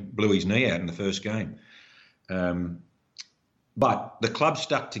Green blew his knee out in the first game. But the club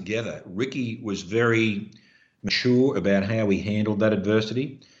stuck together. Ricky was very mature about how he handled that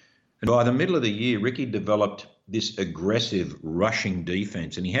adversity. And by the middle of the year, Ricky developed this aggressive rushing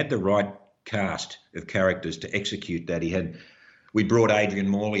defence, and he had the right cast of characters to execute that. We brought Adrian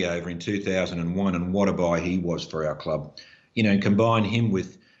Morley over in 2001, and what a buy he was for our club. Combine him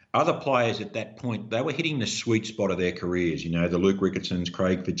with other players at that point, they were hitting the sweet spot of their careers. The Luke Rickardsons,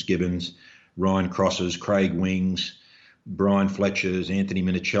 Craig Fitzgibbons, Ryan Crosses, Craig Wings, Brian Fletchers, Anthony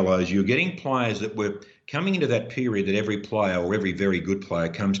Minicellos. You're getting players that were coming into that period that every player or every very good player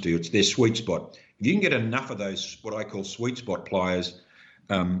comes to. It's their sweet spot. If you can get enough of those, what I call sweet spot players,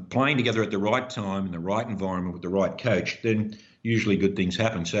 playing together at the right time in the right environment with the right coach, then usually good things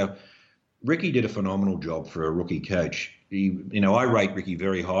happen. So Ricky did a phenomenal job for a rookie coach. I rate Ricky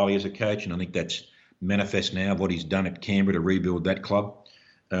very highly as a coach, and I think that's manifest now of what he's done at Canberra to rebuild that club.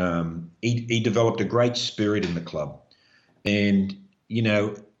 He developed a great spirit in the club. And,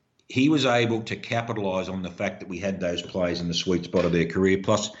 he was able to capitalise on the fact that we had those players in the sweet spot of their career.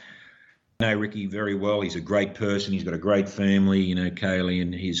 Plus, I know Ricky very well. He's a great person. He's got a great family. Kaylee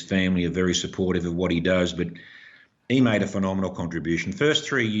and his family are very supportive of what he does. But he made a phenomenal contribution. First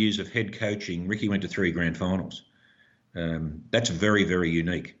 3 years of head coaching, Ricky went to 3 grand finals. That's very, very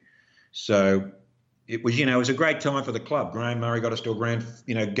unique. So it was a great time for the club. Graham Murray got us to a grand,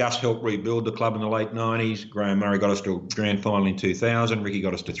 Gus helped rebuild the club in the late 90s. Graham Murray got us to a grand final in 2000. Ricky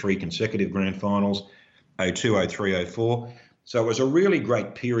got us to 3 consecutive grand finals, 02, 03, 04. So it was a really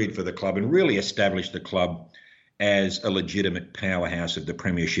great period for the club and really established the club as a legitimate powerhouse of the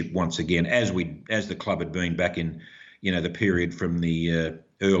premiership once again, as the club had been back in, the period from the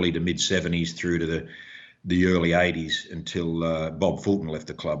early to mid 70s through to the early 80s until Bob Fulton left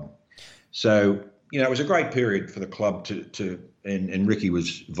the club. So, it was a great period for the club and Ricky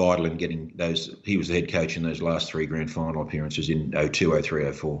was vital in getting those. He was the head coach in those last three grand final appearances in 02,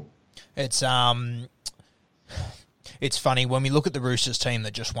 03, 04. It's funny, when we look at the Roosters team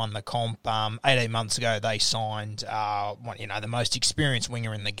that just won the comp, 18 months ago they signed, the most experienced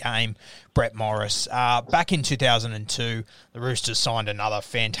winger in the game, Brett Morris. Back in 2002, the Roosters signed another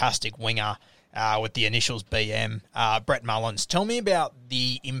fantastic winger with the initials BM, Brett Mullins. Tell me about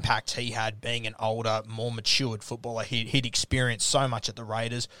the impact he had being an older, more matured footballer. He'd experienced so much at the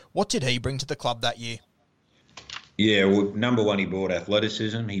Raiders. What did he bring to the club that year? Yeah, well, number one, he brought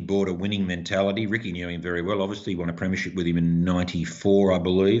athleticism. He brought a winning mentality. Ricky knew him very well. Obviously, he won a premiership with him in '94, I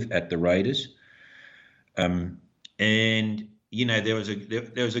believe, at the Raiders. There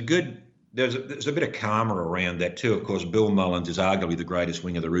was a bit of karma around that too. Of course, Bill Mullins is arguably the greatest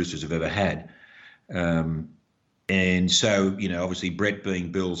winger the Roosters have ever had. Obviously, Brett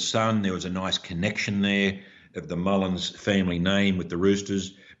being Bill's son, there was a nice connection there of the Mullins family name with the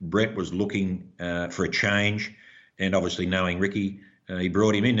Roosters. Brett was looking for a change. And obviously, knowing Ricky, he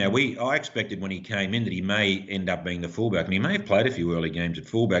brought him in. Now, I expected when he came in that he may end up being the fullback, and he may have played a few early games at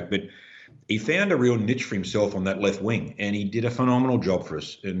fullback, but he found a real niche for himself on that left wing, and he did a phenomenal job for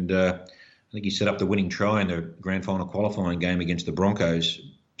us. And I think he set up the winning try in the grand final qualifying game against the Broncos,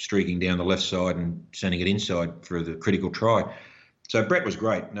 streaking down the left side and sending it inside for the critical try. So Brett was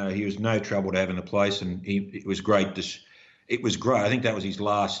great. No, he was no trouble to have in the place, and it was great. It was great. I think that was his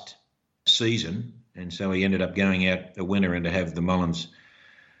last season. And so he ended up going out a winner, and to have the Mullins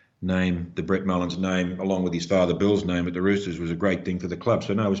name, the Brett Mullins name, along with his father Bill's name at the Roosters was a great thing for the club.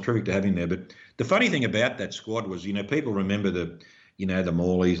 So no, it was terrific to have him there. But the funny thing about that squad was, people remember the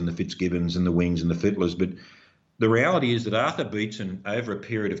Morleys and the Fitzgibbons and the Wings and the Fittlers. But the reality is that Arthur Beetson, over a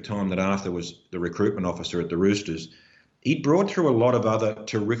period of time that Arthur was the recruitment officer at the Roosters, he'd brought through a lot of other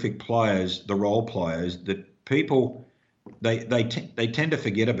terrific players, the role players, that people, they tend to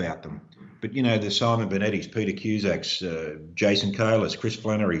forget about them. But, the Simon Benettis, Peter Cusacks, Jason Kalis, Chris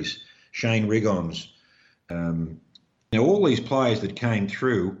Flannery's, Shane Rigons, all these players that came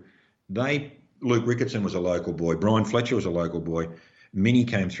through, Luke Ricketson was a local boy, Brian Fletcher was a local boy, Minnie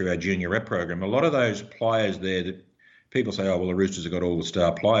came through our junior rep program. A lot of those players there that people say, oh, well, the Roosters have got all the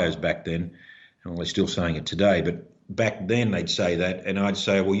star players back then. Well, they're still saying it today, but back then they'd say that. And I'd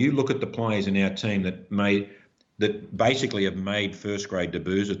say, well, you look at the players in our team that basically have made first grade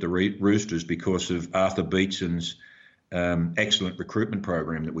debuts at the Roosters because of Arthur Beetson's excellent recruitment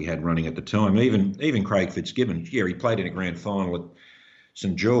program that we had running at the time. Even Craig Fitzgibbon, he played in a grand final at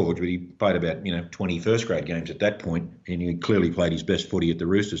St George, but he played about 20 first grade games at that point, and he clearly played his best footy at the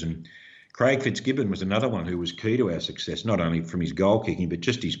Roosters. And Craig Fitzgibbon was another one who was key to our success, not only from his goal kicking, but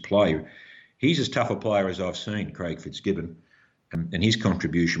just his play. He's as tough a player as I've seen, Craig Fitzgibbon. And his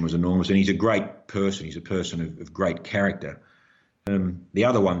contribution was enormous. And he's a great person. He's a person of great character. The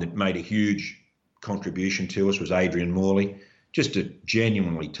other one that made a huge contribution to us was Adrian Morley. Just a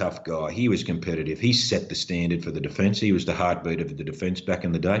genuinely tough guy. He was competitive. He set the standard for the defence. He was the heartbeat of the defence back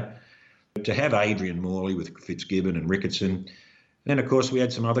in the day. But to have Adrian Morley with Fitzgibbon and Ricketson. Then, of course, we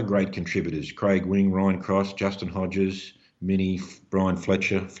had some other great contributors. Craig Wing, Ryan Cross, Justin Hodges, Minnie, Brian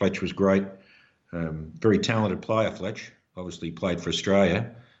Fletcher. Fletch was great. Very talented player, Fletch. Obviously played for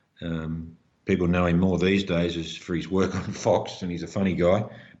Australia. People know him more these days as for his work on Fox, and he's a funny guy.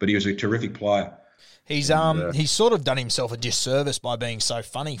 But he was a terrific player. He's sort of done himself a disservice by being so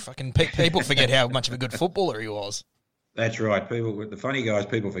funny. Fucking people forget how much of a good footballer he was. That's right. The funny guys,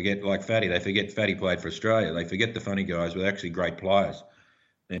 people forget, like Fatty. They forget Fatty played for Australia. They forget the funny guys were actually great players.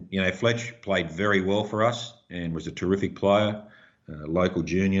 And Fletch played very well for us and was a terrific player, local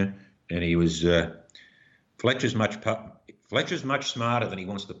junior, and he was Fletcher's much smarter than he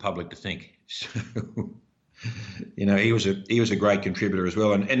wants the public to think. So, he was a great contributor as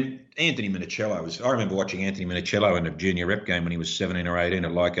well. And Anthony Minicello I remember watching Anthony Minicello in a junior rep game when he was 17 or 18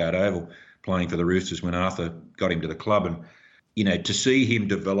 at Leichhardt Oval, playing for the Roosters when Arthur got him to the club. And, to see him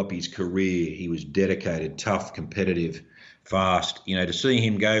develop his career, he was dedicated, tough, competitive, fast. To see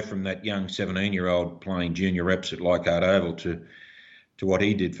him go from that young 17-year-old playing junior reps at Leichhardt Oval to what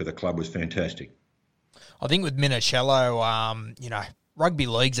he did for the club was fantastic. I think with Minicello, rugby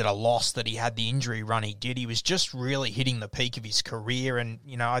league's at a loss that he had the injury run he did. He was just really hitting the peak of his career, and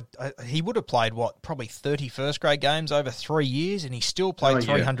he would have played probably 30 first grade games over 3 years, and he still played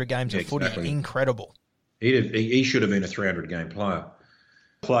 300 games of footy. Incredible. He should have been a 300-game player.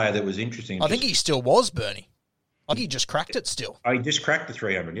 Player that was interesting. I think he still was, Bernie. I think he just cracked it still. He just cracked the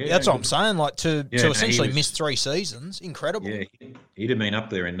 300, yeah. That's what I'm saying. Like, to essentially miss 3 seasons, incredible. Yeah, he'd have been up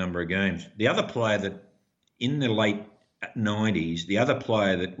there in number of games. The other player that, in the late 90s, the other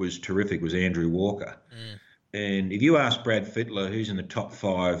player that was terrific was Andrew Walker. And if you ask Brad Fittler, who's in the top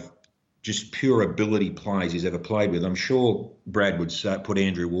 5 just pure ability players he's ever played with, I'm sure Brad would put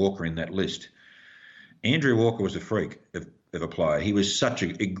Andrew Walker in that list. Andrew Walker was a freak of a player. He was such a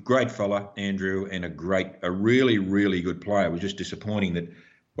great fella, Andrew, and a really, really good player. It was just disappointing that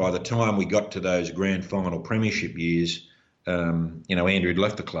by the time we got to those grand final premiership years, Andrew had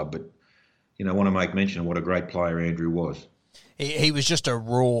left the club. But, I want to make mention of what a great player Andrew was. He was just a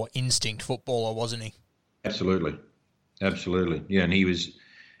raw instinct footballer, wasn't he? Absolutely. Yeah, and he was...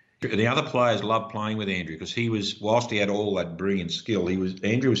 The other players loved playing with Andrew because whilst he had all that brilliant skill,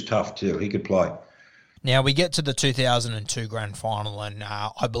 Andrew was tough too. He could play. Now, we get to the 2002 grand final, and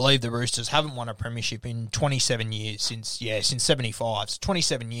I believe the Roosters haven't won a premiership in 27 years, since 75, so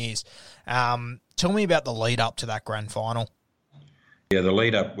 27 years. Tell me about the lead-up to that grand final. Yeah, the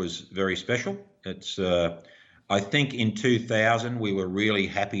lead-up was very special. It's, I think in 2000 we were really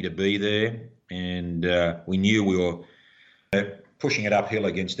happy to be there, and we knew we were pushing it uphill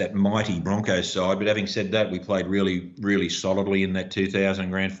against that mighty Broncos side. But having said that, we played really, really solidly in that 2000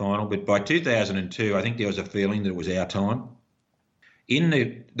 grand final. But by 2002, I think there was a feeling that it was our time. In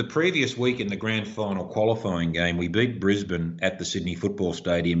the previous week in the grand final qualifying game, we beat Brisbane at the Sydney Football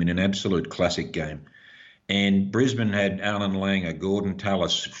Stadium in an absolute classic game. And Brisbane had Alan Langer, Gordon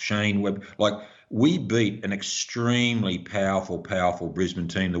Tallis, Shane Webb. Like, we beat an extremely powerful Brisbane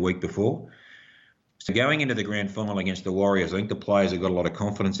team the week before. So going into the grand final against the Warriors, I think the players have got a lot of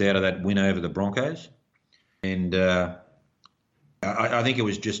confidence out of that win over the Broncos. And I think it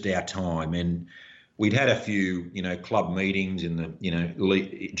was just our time. And we'd had a few, club meetings in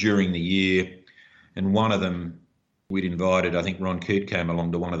the, during the year. And one of them we'd invited, I think Ron Coote came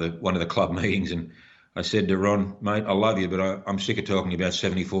along to one of the club meetings. And I said to Ron, mate, I love you, but I'm sick of talking about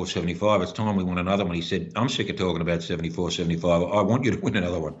 74, 75. It's time we won another one. He said, I'm sick of talking about 74, 75. I want you to win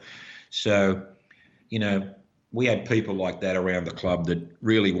another one. So... we had people like that around the club that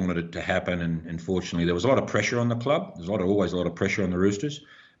really wanted it to happen, and unfortunately there was a lot of pressure on the club. There's always a lot of pressure on the Roosters,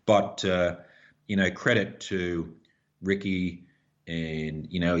 but credit to Ricky, and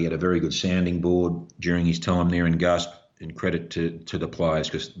he had a very good sounding board during his time there in Gasp, and credit to the players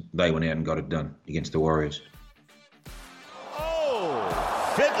because they went out and got it done against the Warriors.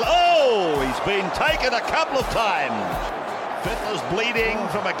 He's been taken a couple of times. Fittler's bleeding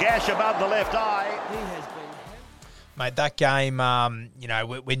from a gash above the left eye. Mate, that game,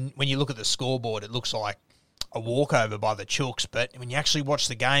 when you look at the scoreboard, it looks like a walkover by the Chooks, but when you actually watch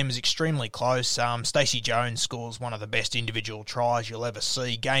the game, it's extremely close. Stacey Jones scores one of the best individual tries you'll ever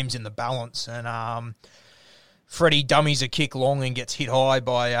see. Game's in the balance, and Freddie dummies a kick long and gets hit high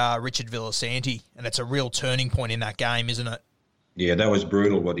by Richard Villasanti, and it's a real turning point in that game, isn't it? Yeah, that was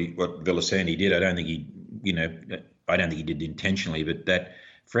brutal what Villasanti did. I don't think he did it intentionally, but that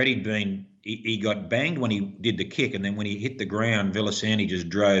Freddie he got banged when he did the kick, and then when he hit the ground, Villasanti just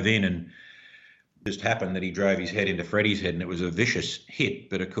drove in, and just happened that he drove his head into Freddie's head, and it was a vicious hit.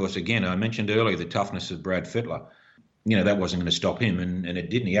 But of course, again, I mentioned earlier the toughness of Brad Fittler. That wasn't going to stop him, and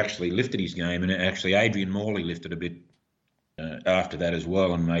it didn't. He actually lifted his game, and actually Adrian Morley lifted a bit after that as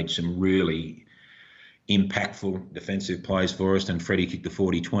well, and made some really impactful defensive plays for us. And Freddie kicked the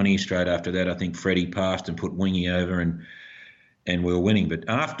 40-20. Straight after that, I think Freddie passed and put Wingy over, and we were winning. But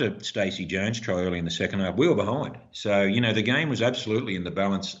after Stacey Jones' try early in the second half, we were behind. So, the game was absolutely in the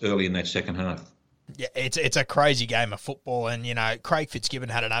balance early in that second half. Yeah, it's a crazy game of football, and, Craig Fitzgibbon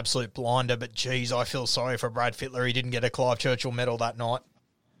had an absolute blinder, but, geez, I feel sorry for Brad Fittler. He didn't get a Clive Churchill medal that night.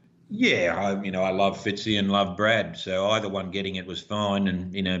 Yeah, I love Fitzy and love Brad, so either one getting it was fine.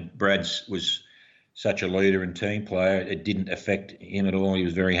 And, Brad was such a leader and team player. It didn't affect him at all. He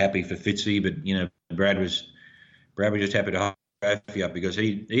was very happy for Fitzy, but, Brad was just happy to hold the trophy up because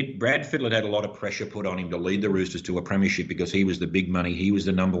Brad Fittler had a lot of pressure put on him to lead the Roosters to a premiership because he was the big money. He was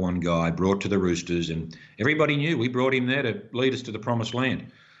the number one guy brought to the Roosters, and everybody knew we brought him there to lead us to the promised land.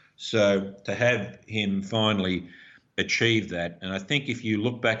 So to have him finally achieve that, and I think if you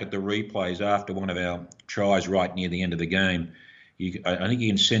look back at the replays after one of our tries right near the end of the game, I think you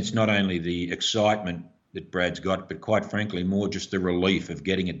can sense not only the excitement that Brad's got, but quite frankly, more just the relief of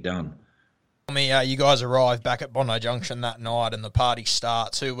getting it done. You guys arrived back at Bondi Junction that night, and the party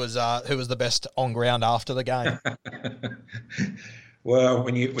starts. Who was the best on ground after the game? Well,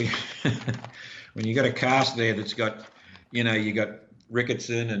 when you got a cast there that's got, you got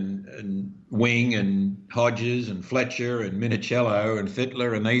Ricketson and Wing and Hodges and Fletcher and Minicello and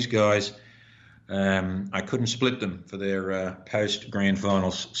Fittler and these guys, I couldn't split them for their post-grand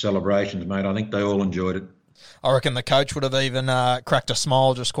finals celebrations, mate. I think they all enjoyed it. I reckon the coach would have even cracked a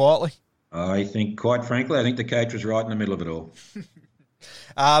smile just quietly. I think, quite frankly, I think the coach was right in the middle of it all.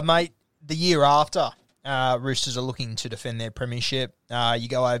 Mate, the year after, Roosters are looking to defend their premiership. You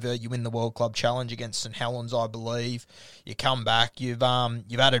go over, you win the World Club Challenge against St Helens, I believe. You come back. You've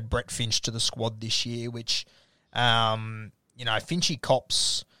added Brett Finch to the squad this year, which, Finchy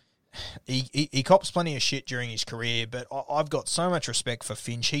cops. He cops plenty of shit during his career, but I've got so much respect for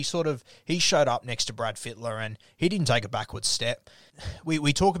Finch. He showed up next to Brad Fittler and he didn't take a backward step.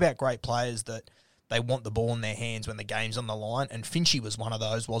 We talk about great players that they want the ball in their hands when the game's on the line, and Finchy was one of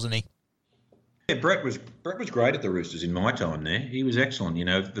those, wasn't he? Yeah, Brett was great at the Roosters in my time there. He was excellent,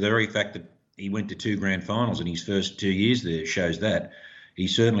 for the very fact that he went to 2 grand finals in his first 2 years there shows that. He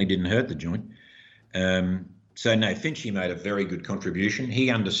certainly didn't hurt the joint. So, no, Finchy made a very good contribution.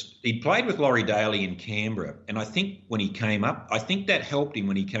 He played with Laurie Daly in Canberra, and I think when he came up, I think that helped him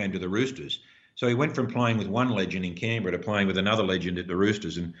when he came to the Roosters. So he went from playing with one legend in Canberra to playing with another legend at the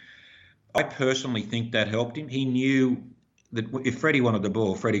Roosters, and I personally think that helped him. He knew that if Freddie wanted the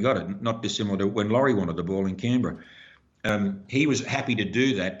ball, Freddie got it, not dissimilar to when Laurie wanted the ball in Canberra. He was happy to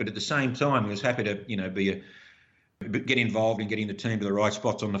do that, but at the same time, he was happy to, get involved in getting the team to the right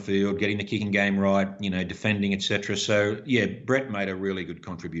spots on the field, getting the kicking game right, defending, etc. So, yeah, Brett made a really good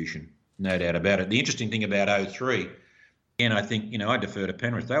contribution, no doubt about it. The interesting thing about 2003, and I think, I defer to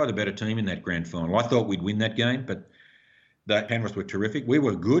Penrith. They were the better team in that grand final. I thought we'd win that game, but Penrith were terrific. We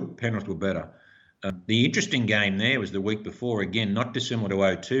were good. Penrith were better. The interesting game there was the week before, again, not dissimilar to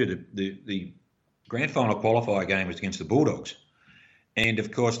 2002. The grand final qualifier game was against the Bulldogs. And,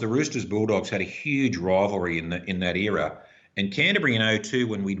 of course, the Roosters-Bulldogs had a huge rivalry in that era. And Canterbury in 2002,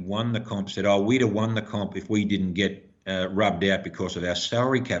 when we'd won the comp, said, we'd have won the comp if we didn't get rubbed out because of our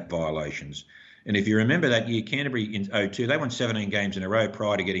salary cap violations. And if you remember that year, Canterbury in 2002, they won 17 games in a row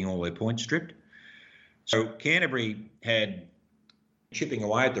prior to getting all their points stripped. So Canterbury had chipping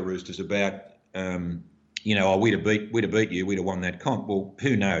away at the Roosters about, we'd have beat you, we'd have won that comp. Well,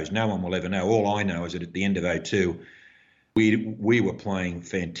 who knows? No one will ever know. All I know is that at the end of 2002, we were playing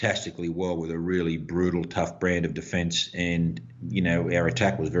fantastically well with a really brutal, tough brand of defence, and, our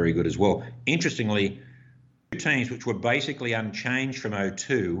attack was very good as well. Interestingly, 2 teams which were basically unchanged from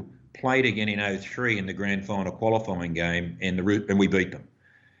 2002 played again in 2003 in the grand final qualifying game, and we beat them.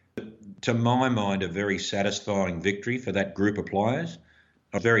 To my mind, a very satisfying victory for that group of players.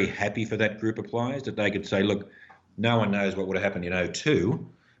 I'm very happy for that group of players that they could say, look, no one knows what would have happened in 2002,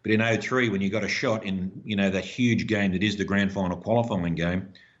 but in 2003, when you got a shot in, that huge game that is the grand final qualifying game,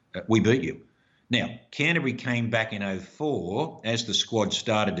 we beat you. Now, Canterbury came back in 2004 as the squad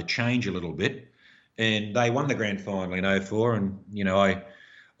started to change a little bit, and they won the grand final in 2004, and,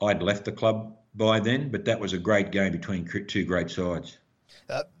 I'd left the club by then, but that was a great game between 2 great sides.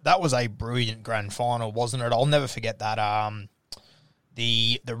 That was a brilliant grand final, wasn't it? I'll never forget that.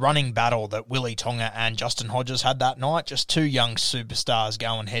 The running battle that Willie Tonga and Justin Hodges had that night, just 2 young superstars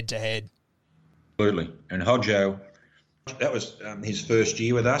going head to head. Absolutely. And Hodjo, that was his first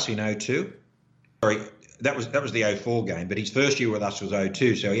year with us in 2002. Sorry, that was the 2004 game, but his first year with us was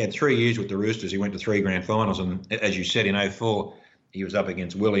 2002. So he had 3 years with the Roosters. He went to 3 grand finals, and as you said, in 2004, he was up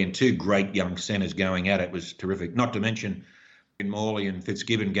against Willie, and 2 great young centres going at it. It was terrific. Not to mention Morley and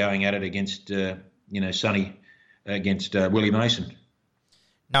Fitzgibbon going at it against, Sonny against Willie Mason.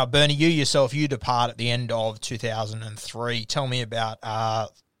 Now, Bernie, you depart at the end of 2003. Tell me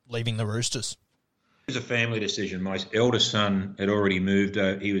about leaving the Roosters. It was a family decision. My eldest son had already moved.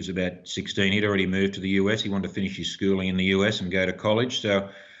 He was about 16. He'd already moved to the US. He wanted to finish his schooling in the US and go to college. So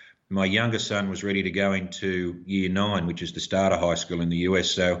my youngest son was ready to go into year 9, which is the start of high school in the US.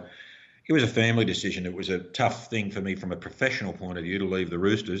 So it was a family decision. It was a tough thing for me from a professional point of view to leave the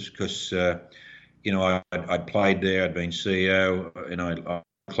Roosters because, I'd played there. I'd been CEO and I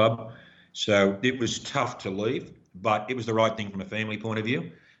club. So it was tough to leave, but it was the right thing from a family point of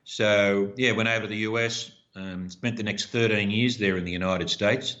view. So, went over to the US, spent the next 13 years there in the United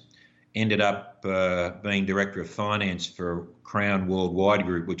States, ended up being Director of Finance for Crown Worldwide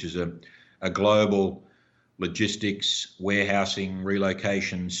Group, which is a global logistics, warehousing,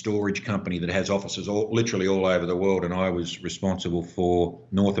 relocation, storage company that has offices literally all over the world, and I was responsible for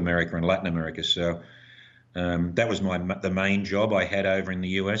North America and Latin America. So that was the main job I had over in the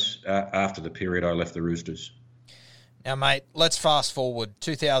US after the period I left the Roosters. Now, mate, let's fast forward.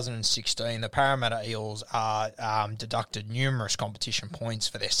 2016, the Parramatta Eels are deducted numerous competition points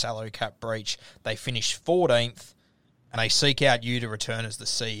for their salary cap breach. They finished 14th. and they seek out you to return as the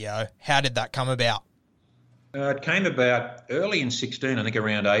CEO. How did that come about? It came about early in 16, I think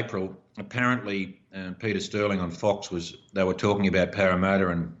around April. Apparently, Peter Sterling on Fox they were talking about Parramatta,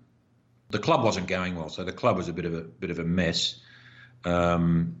 and the club wasn't going well. So the club was a bit of a mess.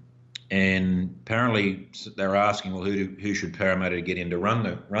 And apparently they were asking, well, who should Parramatta get in to run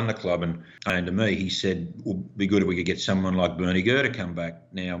the club? And to me, he said, it would be good if we could get someone like Bernie Gurr to come back.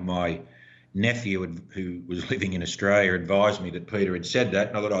 Now, my nephew, who was living in Australia, advised me that Peter had said that.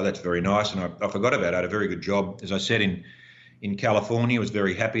 And I thought, oh, that's very nice. And I forgot about it. I had a very good job, as I said, in California. Was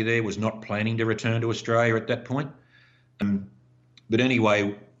very happy there. Was not planning to return to Australia at that point. But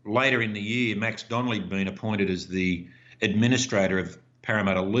anyway, later in the year, Max Donnelly had been appointed as the administrator of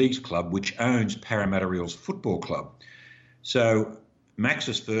Parramatta Leagues Club, which owns Parramatta Eels Football Club. So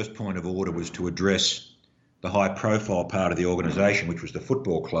Max's first point of order was to address the high-profile part of the organisation, which was the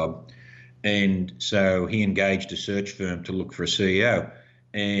football club. And so he engaged a search firm to look for a CEO.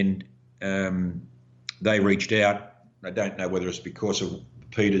 And they reached out. I don't know whether it's because of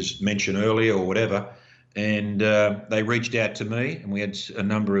Peter's mention earlier or whatever. And they reached out to me, and we had a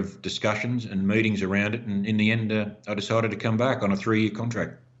number of discussions and meetings around it. And in the end, I decided to come back on a 3-year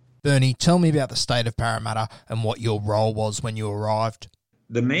contract. Bernie, tell me about the state of Parramatta and what your role was when you arrived.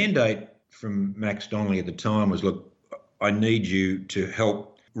 The mandate from Max Donnelly at the time was, look, I need you to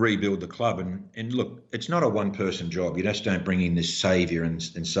help rebuild the club. And look, it's not a one-person job. You just don't bring in this saviour and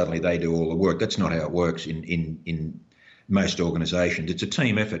suddenly they do all the work. That's not how it works in most organisations. It's a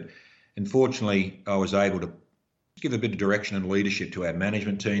team effort. Unfortunately, I was able to give a bit of direction and leadership to our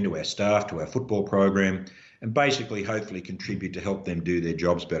management team, to our staff, to our football program, and basically hopefully contribute to help them do their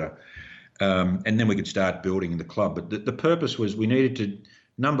jobs better. And then we could start building the club. But the purpose was we needed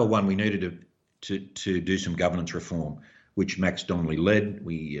to do some governance reform, which Max Donnelly led.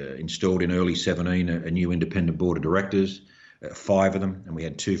 We installed in early 17 a new independent board of directors, 5 of them, and we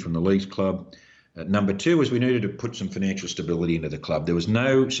had 2 from the Leagues Club. Number 2 was we needed to put some financial stability into the club. There was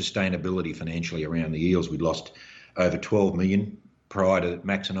no sustainability financially around the Eels. We'd lost over 12 million prior to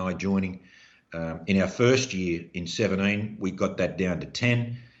Max and I joining. In our first year in 17, we got that down to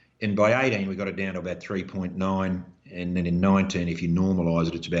 10. And by 18, we got it down to about 3.9. And then in 19, if you normalise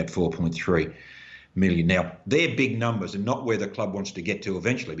it, it's about 4.3 million. Now, they're big numbers and not where the club wants to get to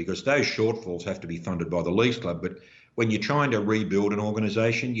eventually, because those shortfalls have to be funded by the Leagues Club. But when you're trying to rebuild an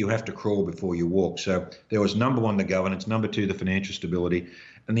organisation, you have to crawl before you walk. So there was number 1, the governance, number 2, the financial stability.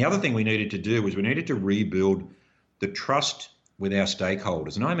 And the other thing we needed to do was we needed to rebuild the trust with our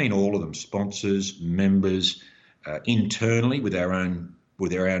stakeholders. And I mean all of them, sponsors, members, internally with our own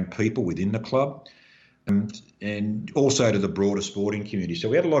people within the club, and also to the broader sporting community. So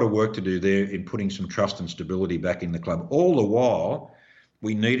we had a lot of work to do there in putting some trust and stability back in the club. All the while,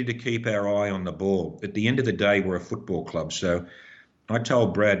 we needed to keep our eye on the ball. At the end of the day, we're a football club. So I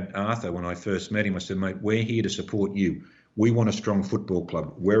told Brad Arthur when I first met him, I said, mate, we're here to support you. We want a strong football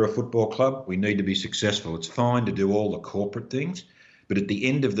club. We're a football club. We need to be successful. It's fine to do all the corporate things, but at the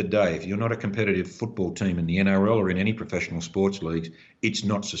end of the day, if you're not a competitive football team in the NRL or in any professional sports leagues, it's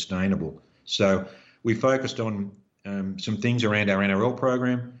not sustainable. So we focused on some things around our NRL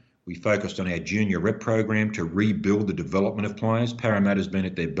program. We focused on our junior rep program to rebuild the development of players. Parramatta's been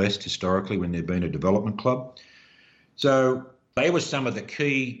at their best historically when they've been a development club. So they were some of the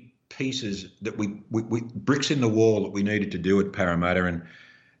key pieces that we bricks in the wall that we needed to do at Parramatta,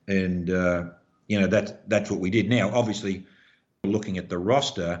 and that's what we did. Now, obviously, looking at the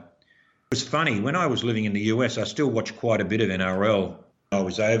roster, it was funny. When I was living in the US, I still watched quite a bit of NRL. I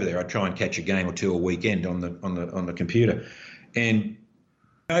was over there. I'd try and catch a game or 2 a weekend on the computer, and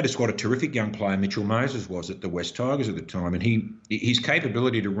noticed what a terrific young player Mitchell Moses was at the West Tigers at the time, and his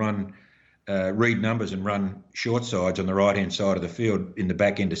capability to read numbers and run short sides on the right-hand side of the field in the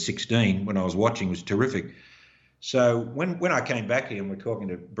back end of 16 when I was watching was terrific. So when I came back here and we're talking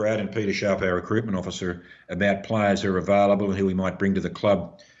to Brad and Peter Sharp, our recruitment officer, about players who are available and who we might bring to the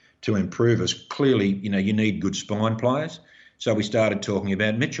club to improve us, clearly, you need good spine players. So we started talking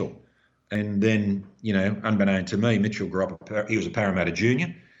about Mitchell. And then, unbeknown to me, Mitchell grew up, he was a Parramatta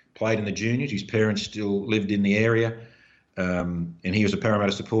junior, played in the juniors. His parents still lived in the area. And he was a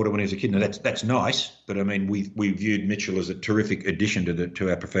Parramatta supporter when he was a kid. Now, that's nice, but I mean, we viewed Mitchell as a terrific addition to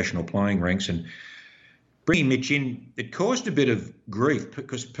our professional playing ranks. And bringing Mitch in, it caused a bit of grief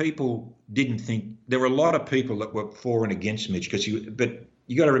because people didn't think, there were a lot of people that were for and against Mitch, but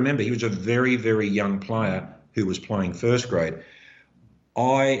you got to remember, he was a very, very young player who was playing first grade.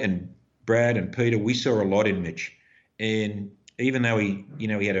 I and Brad and Peter, we saw a lot in Mitch, and even though he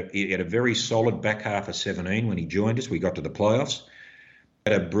had a very solid back half of 17 when he joined us, we got to the playoffs.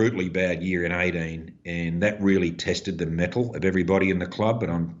 Had a brutally bad year in 18, and that really tested the mettle of everybody in the club.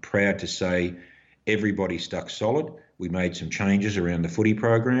 But I'm proud to say everybody stuck solid. We made some changes around the footy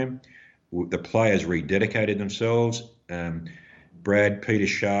program. The players rededicated themselves. Brad, Peter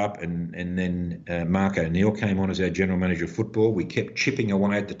Sharp, and then Mark O'Neill came on as our general manager of football. We kept chipping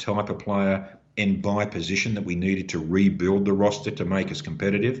away at the type of player and by position that we needed to rebuild the roster to make us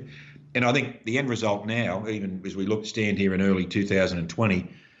competitive. And I think the end result now, even as we stand here in early 2020,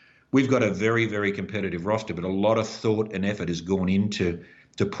 we've got a very, very competitive roster, but a lot of thought and effort has gone into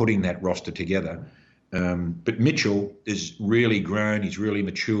putting that roster together. But Mitchell has really grown. He's really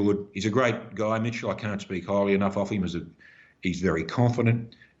matured. He's a great guy, Mitchell. I can't speak highly enough of him. He's very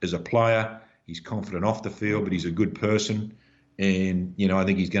confident as a player. He's confident off the field, but he's a good person. And, I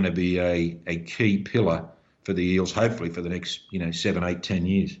think he's going to be a key pillar for the Eels, hopefully for the next, 7, 8, 10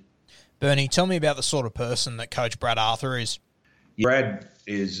 years. Bernie, tell me about the sort of person that Coach Brad Arthur is. Brad's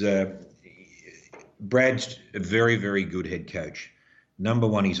a very, very good head coach. Number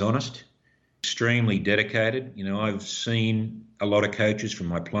one, he's honest, extremely dedicated. I've seen a lot of coaches from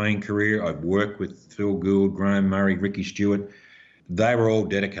my playing career. I've worked with Phil Gould, Graham Murray, Ricky Stewart. They were all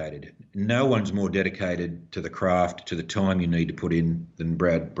dedicated. No one's more dedicated to the craft, to the time you need to put in than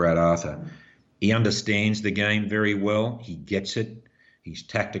Brad Arthur. He understands the game very well. He gets it. He's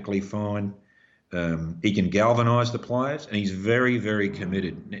tactically fine. He can galvanise the players, and he's very, very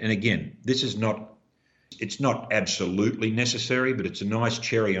committed. And again, it's not absolutely necessary, but it's a nice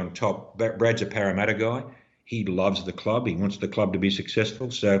cherry on top. Brad's a Parramatta guy. He loves the club. He wants the club to be successful.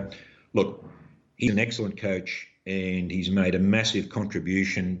 So, look, he's an excellent coach, and he's made a massive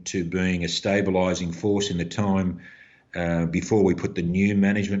contribution to being a stabilising force in the time before we put the new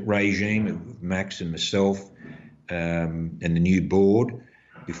management regime of Max and myself and the new board.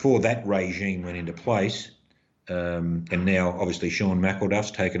 Before that regime went into place, and now obviously Sean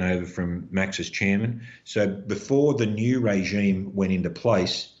McElduff's taken over from Max as chairman. So before the new regime went into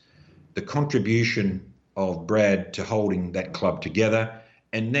place, the contribution of Brad to holding that club together,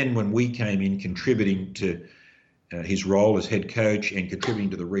 and then when we came in, contributing to his role as head coach and contributing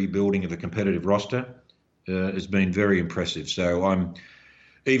to the rebuilding of a competitive roster, has been very impressive. So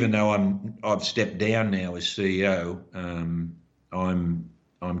even though I've stepped down now as CEO,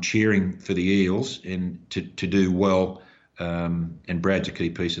 I'm cheering for the Eels and to do well, and Brad's a key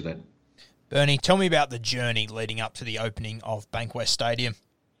piece of that. Bernie, tell me about the journey leading up to the opening of Bankwest Stadium.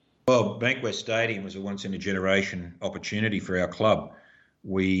 Well, Bankwest Stadium was a once-in-a-generation opportunity for our club.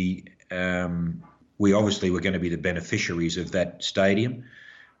 We obviously were going to be the beneficiaries of that stadium.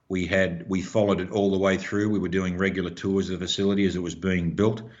 We followed it all the way through. We were doing regular tours of the facility as it was being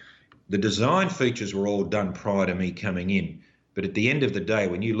built. The design features were all done prior to me coming in. But at the end of the day,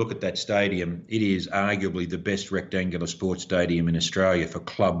 when you look at that stadium, it is arguably the best rectangular sports stadium in Australia for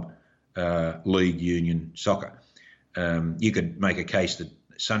club, league, union soccer. You could make a case that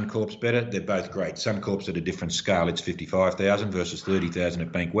Suncorp's better. They're both great. Suncorp's at a different scale. It's 55,000 versus 30,000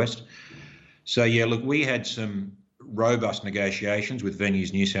 at Bankwest. So, yeah, look, we had some robust negotiations with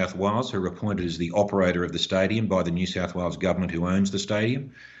Venues New South Wales, who are appointed as the operator of the stadium by the New South Wales government, who owns the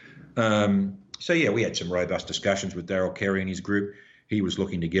stadium. So, yeah, we had some robust discussions with Daryl Kerry and his group. He was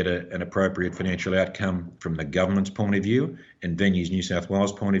looking to get an appropriate financial outcome from the government's point of view and Venues New South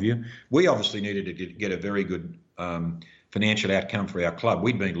Wales' point of view. We obviously needed to get a very good financial outcome for our club.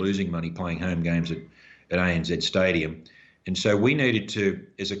 We'd been losing money playing home games at ANZ Stadium. And so we needed to,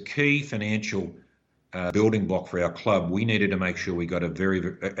 as a key financial building block for our club, we needed to make sure we got a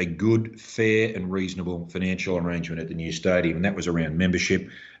good, fair and reasonable financial arrangement at the new stadium. And that was around membership,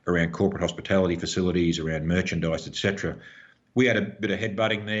 around corporate hospitality facilities, around merchandise, etc. We had a bit of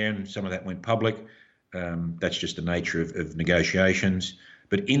headbutting there, and some of that went public. That's just the nature of negotiations.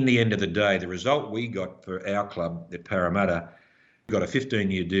 But in the end of the day, the result we got for our club at Parramatta, we got a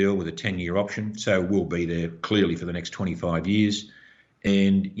 15-year deal with a 10-year option. So we'll be there clearly for the next 25 years.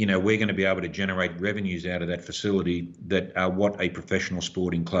 And, we're going to be able to generate revenues out of that facility that are what a professional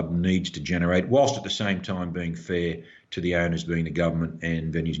sporting club needs to generate, whilst at the same time being fair to the owners, being the government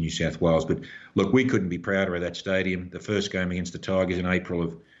and Venues New South Wales. But look, we couldn't be prouder of that stadium. The first game against the Tigers in April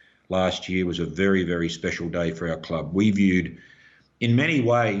of last year was a very, very special day for our club. We viewed, in many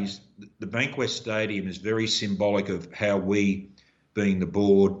ways, the Bankwest Stadium is very symbolic of how we, being the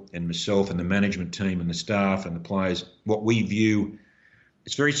board and myself and the management team and the staff and the players, what we view.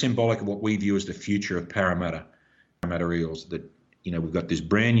 It's very symbolic of what we view as the future of Parramatta Eels, that, we've got this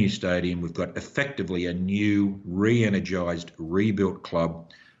brand new stadium. We've got effectively a new, re-energised, rebuilt club.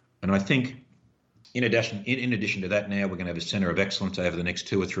 And I think in addition to that, now we're going to have a centre of excellence over the next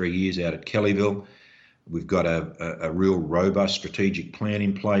 2 or 3 years out at Kellyville. We've got a real robust strategic plan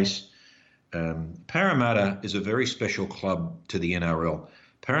in place. Parramatta is a very special club to the NRL.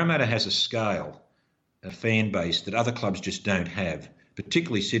 Parramatta has a scale, a fan base that other clubs just don't have,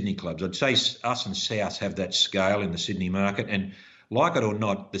 particularly Sydney clubs. I'd say us and South have that scale in the Sydney market, and like it or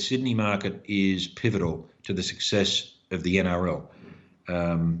not, the Sydney market is pivotal to the success of the NRL.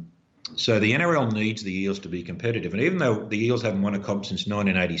 So the NRL needs the Eels to be competitive. And even though the Eels haven't won a comp since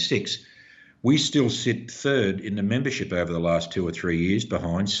 1986, we still sit third in the membership over the last 2 or 3 years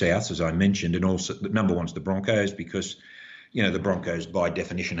behind South, as I mentioned, and also the number one's the Broncos because, the Broncos by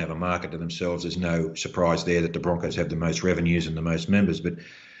definition have a market to themselves. There's no surprise there that the Broncos have the most revenues and the most members. But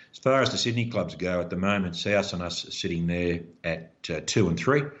as far as the Sydney clubs go, at the moment, South and us are sitting there at 2 and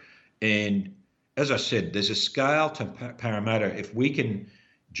 3. And as I said, there's a scale to Parramatta. If we can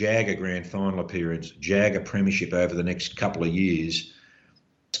jag a grand final appearance, jag a premiership over the next couple of years,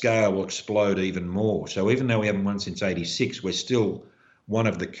 scale will explode even more. So even though we haven't won since 86, we're still one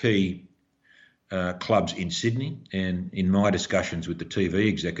of the key clubs in Sydney. And in my discussions with the TV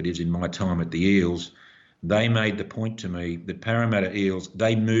executives in my time at the Eels, they made the point to me that Parramatta Eels,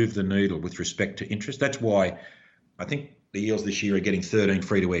 they move the needle with respect to interest. That's why I think the Eels this year are getting 13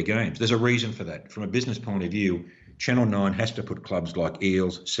 free-to-air games. There's a reason for that. From a business point of view, Channel 9 has to put clubs like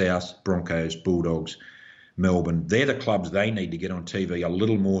Eels, South, Broncos, Bulldogs, Melbourne. They're the clubs they need to get on TV a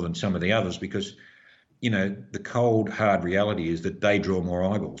little more than some of the others because, the cold, hard reality is that they draw more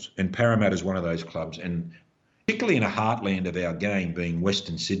eyeballs. And Parramatta is one of those clubs. And particularly in a heartland of our game being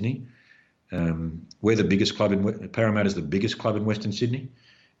Western Sydney, we're the biggest club Parramatta's the biggest club in Western Sydney.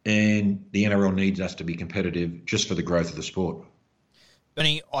 And the NRL needs us to be competitive just for the growth of the sport.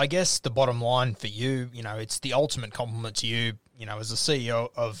 Benny, I guess the bottom line for you, it's the ultimate compliment to you, as the CEO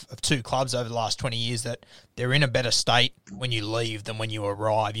of 2 clubs over the last 20 years, that they're in a better state when you leave than when you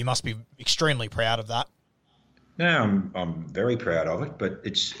arrive. You must be extremely proud of that. No, I'm very proud of it, but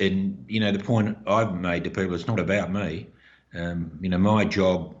the point I've made to people, it's not about me. My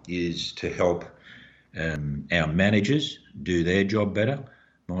job is to help our managers do their job better.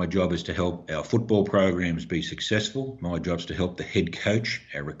 My job is to help our football programs be successful. My job is to help the head coach,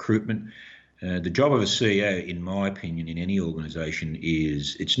 our recruitment. The job of a CEO, in my opinion, in any organisation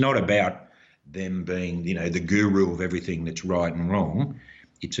is it's not about them being, the guru of everything that's right and wrong.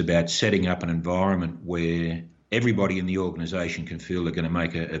 It's about setting up an environment where everybody in the organisation can feel they're going to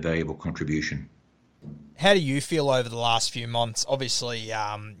make a valuable contribution. How do you feel over the last few months? Obviously,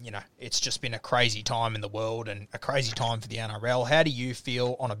 it's just been a crazy time in the world and a crazy time for the NRL. How do you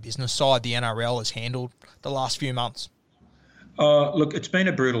feel on a business side the NRL has handled the last few months? Look, it's been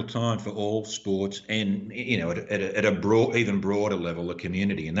a brutal time for all sports and, at a even broader level, the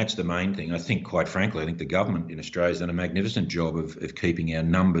community. And that's the main thing. I think, quite frankly, the government in Australia has done a magnificent job of keeping our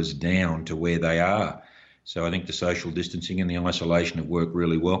numbers down to where they are. So I think the social distancing and the isolation have worked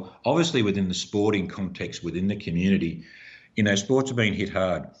really well. Obviously, within the sporting context, within the community, sports have been hit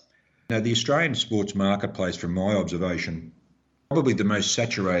hard. Now, the Australian sports marketplace, from my observation, probably the most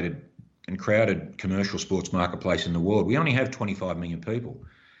saturated and crowded commercial sports marketplace in the world. We only have 25 million people.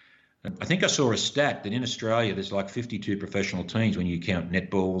 I think I saw a stat that in Australia there's like 52 professional teams when you count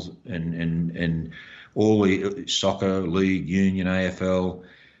netballs and all the soccer, league, union, AFL.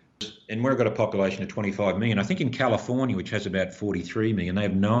 And we've got a population of 25 million. I think in California, which has about 43 million, they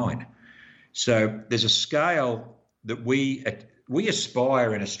have 9. So there's a scale that we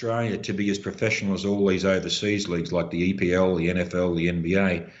aspire in Australia to be as professional as all these overseas leagues like the EPL, the NFL, the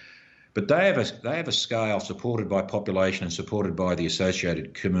NBA. But they have a scale supported by population and supported by the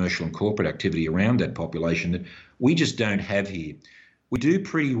associated commercial and corporate activity around that population that we just don't have here. We do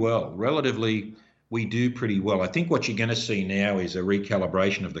pretty well. Relatively, we do pretty well. I think what you're going to see now is a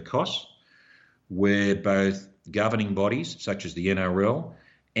recalibration of the costs where both governing bodies such as the NRL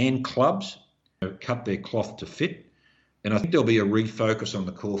and clubs cut their cloth to fit. And I think there'll be a refocus on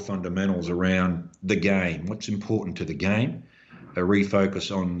the core fundamentals around the game, what's important to the game, a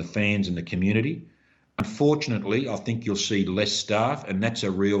refocus on the fans and the community. Unfortunately, I think you'll see less staff, and that's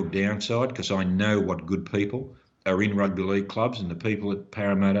a real downside because I know what good people are in rugby league clubs, and the people at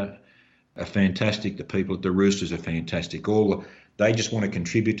Parramatta are fantastic. The people at the Roosters are fantastic. They just want to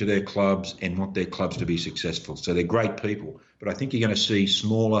contribute to their clubs and want their clubs to be successful. So they're great people. But I think you're going to see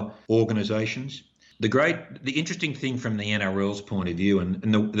smaller organisations. The interesting thing from the NRL's point of view, and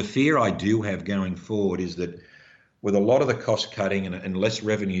the fear I do have going forward is that with a lot of the cost cutting and less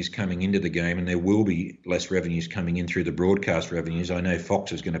revenues coming into the game, and there will be less revenues coming in through the broadcast revenues. I know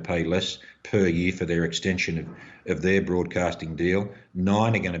Fox is going to pay less per year for their extension of their broadcasting deal.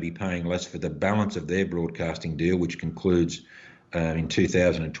 Nine are going to be paying less for the balance of their broadcasting deal, which concludes in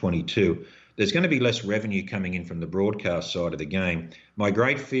 2022. there's going to be less revenue coming in from the broadcast side of the game. My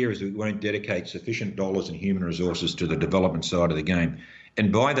great fear is that we won't dedicate sufficient dollars and human resources to the development side of the game.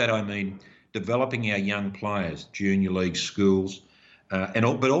 And by that I mean developing our young players, junior league, schools,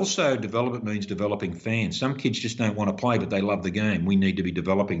 but also development means developing fans. Some kids just don't want to play, but they love the game. We need to be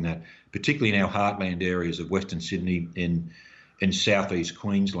developing that, particularly in our heartland areas of Western Sydney and southeast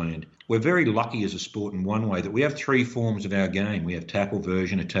Queensland. We're very lucky as a sport in one way that we have three forms of our game. We have tackle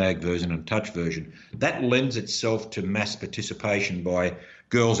version, a tag version, and a touch version. That lends itself to mass participation by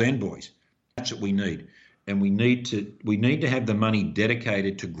girls and boys. That's what we need. And we need to have the money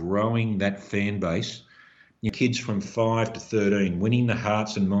dedicated to growing that fan base. Kids from 5 to 13, winning the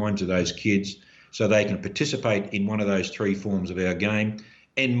hearts and minds of those kids so they can participate in one of those three forms of our game.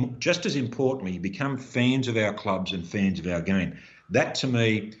 And just as importantly, become fans of our clubs and fans of our game. That, to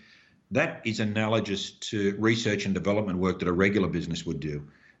me, that is analogous to research and development work that a regular business would do.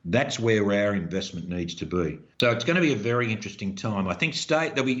 That's where our investment needs to be. So it's going to be a very interesting time. I think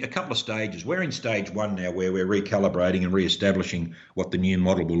there'll be a couple of stages. We're in stage one now where we're recalibrating and re-establishing what the new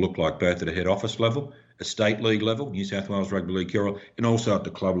model will look like, both at a head office level, a state league level, New South Wales Rugby League Carroll, and also at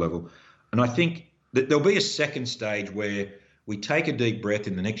the club level. And I think that there'll be a second stage where we take a deep breath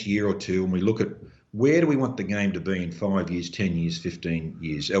in the next year or two and we look at where do we want the game to be in 5 years, 10 years, 15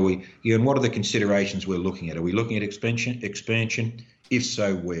 years? And what are the considerations we're looking at? Are we looking at expansion? If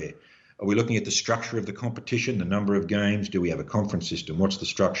so, where? Are we looking at the structure of the competition, the number of games? Do we have a conference system? What's the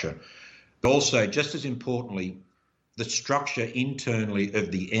structure? But also, just as importantly, the structure internally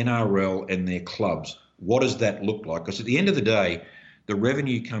of the NRL and their clubs. What does that look like? Because at the end of the day, the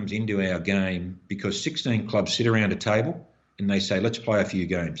revenue comes into our game because 16 clubs sit around a table and they say, let's play a few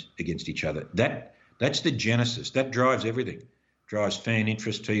games against each other. That's the genesis. That drives everything. Drives fan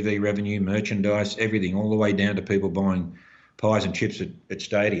interest, TV revenue, merchandise, everything, all the way down to people buying pies and chips at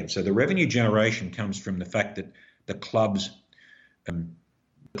stadiums. So the revenue generation comes from the fact that the clubs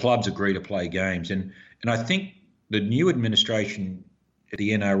agree to play games. And I think the new administration at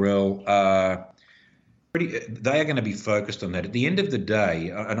the NRL they are going to be focused on that. At the end of the day,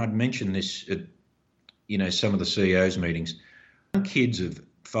 and I'd mentioned this at some of the CEOs meetings, kids of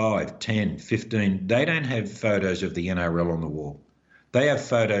 5, 10, 15, they don't have photos of the NRL on the wall. They have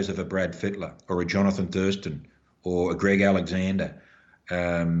photos of a Brad Fittler or a Jonathan Thurston or a Greg Alexander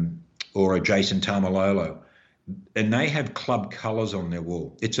or a Jason Tamalolo. And they have club colours on their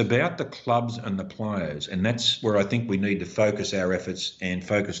wall. It's about the clubs and the players. And that's where I think we need to focus our efforts and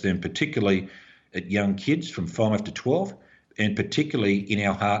focus them particularly at young kids from 5 to 12 and particularly in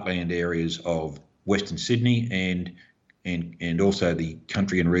our heartland areas of Western Sydney and also the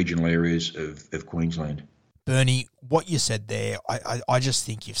country and regional areas of Queensland. Bernie, what you said there, I just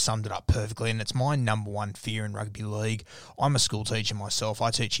think you've summed it up perfectly, and it's my number one fear in rugby league. I'm a school teacher myself.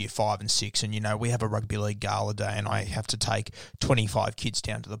 I teach year 5 and 6, and, we have a rugby league gala day, and I have to take 25 kids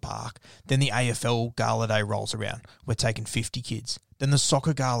down to the park. Then the AFL gala day rolls around. We're taking 50 kids. Then the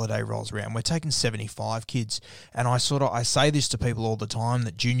soccer gala day rolls around. We're taking 75 kids. And I say this to people all the time,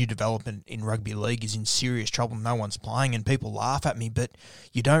 that junior development in rugby league is in serious trouble. No one's playing, and people laugh at me, but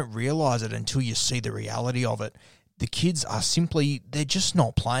you don't realise it until you see the reality of it. The kids are they're just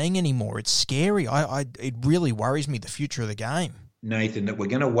not playing anymore. It's scary. It really worries me, the future of the game. Nathan, that we're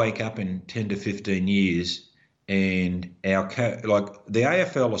going to wake up in 10 to 15 years and the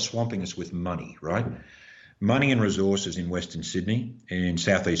AFL are swamping us with money, right? Money and resources in Western Sydney and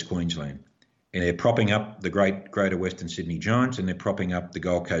southeast Queensland. And they're propping up the Greater Western Sydney Giants and they're propping up the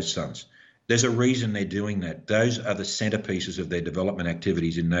Gold Coast Suns. There's a reason they're doing that. Those are the centerpieces of their development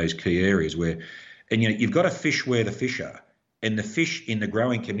activities in those key areas you've got to fish where the fish are. And the fish in the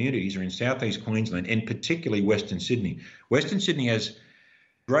growing communities are in southeast Queensland and particularly Western Sydney.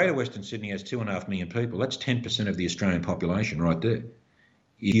 Greater Western Sydney has 2.5 million people. That's 10% of the Australian population right there.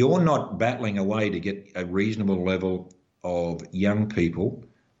 If you're not battling away to get a reasonable level of young people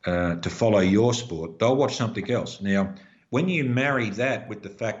to follow your sport, they'll watch something else. Now, when you marry that with the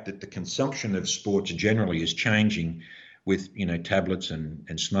fact that the consumption of sports generally is changing with, tablets and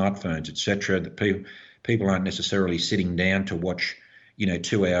smartphones, etc., that people aren't necessarily sitting down to watch,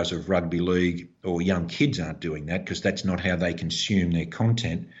 2 hours of rugby league, or young kids aren't doing that because that's not how they consume their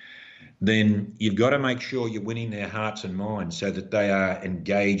content, then you've got to make sure you're winning their hearts and minds so that they are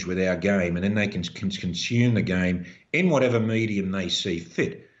engaged with our game, and then they can consume the game in whatever medium they see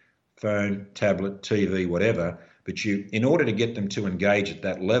fit, phone, tablet, TV, whatever. But in order to get them to engage at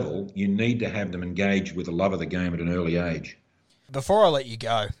that level, you need to have them engaged with the love of the game at an early age. Before I let you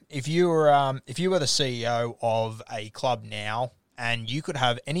go, if you were the CEO of a club now and you could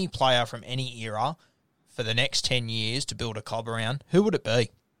have any player from any era for the next 10 years to build a club around, who would it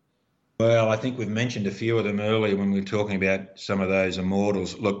be? Well, I think we've mentioned a few of them earlier when we were talking about some of those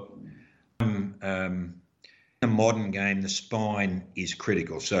immortals. Look, in the modern game, the spine is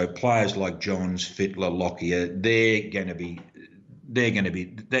critical. So players like Johns, Fittler, Lockyer, they're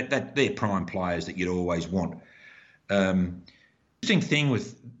prime players that you'd always want. Interesting thing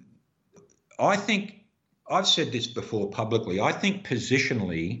I think I've said this before publicly. I think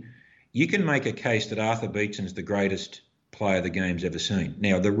positionally, you can make a case that Arthur Beetson's the greatest player the game's ever seen.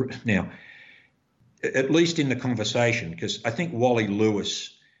 Now, at least in the conversation, because I think Wally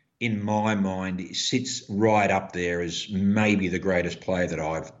Lewis, in my mind, sits right up there as maybe the greatest player that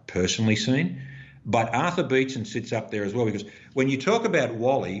I've personally seen. But Arthur Beetson sits up there as well, because when you talk about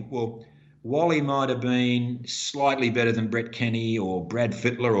Wally, well, Wally might have been slightly better than Brett Kenny or Brad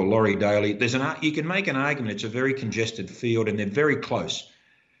Fittler or Laurie Daly. You can make an argument. It's a very congested field and they're very close.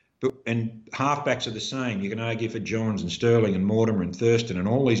 And halfbacks are the same. You can argue for Johns and Sterling and Mortimer and Thurston and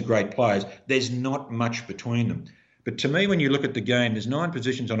all these great players. There's not much between them. But to me, when you look at the game, there's 9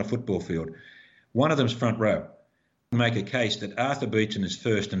 positions on a football field. One of them's front row. Make a case that Arthur Beetson is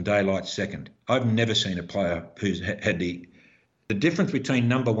first and Daylight second. I've never seen a player who's had the difference between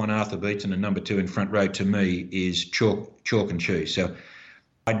number 1 Arthur Beetson and number 2 in front row. To me is chalk and cheese. So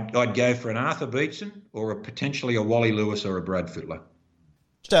I'd go for an Arthur Beetson or potentially a Wally Lewis or a Brad Fittler.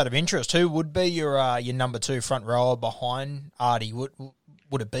 Just out of interest, who would be your number 2 front rower behind Artie? Would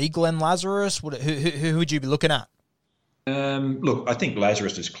it be Glenn Lazarus? Who would you be looking at? Look, I think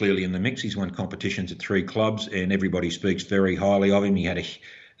Lazarus is clearly in the mix. He's won competitions at 3 clubs, and everybody speaks very highly of him.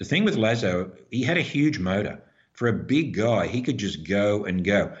 The thing with Lazo, he had a huge motor. For a big guy, he could just go and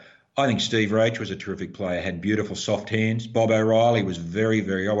go. I think Steve Roach was a terrific player, had beautiful soft hands. Bob O'Reilly was very,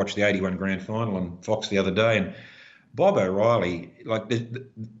 very... I watched the 81 grand final on Fox the other day, and Bob O'Reilly,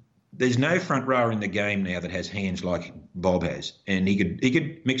 there's no front rower in the game now that has hands like Bob has, and he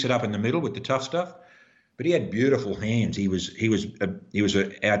could mix it up in the middle with the tough stuff, but he had beautiful hands. He was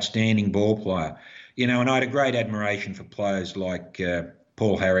an outstanding ball player, and I had a great admiration for players like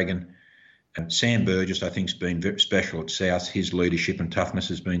Paul Harrigan. And Sam Burgess, I think, has been very special at South. His leadership and toughness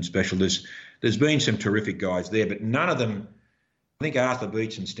has been special. There's been some terrific guys there, but none of them. I think Arthur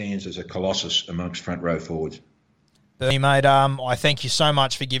Beetson stands as a colossus amongst front row forwards. Bernie, mate, I thank you so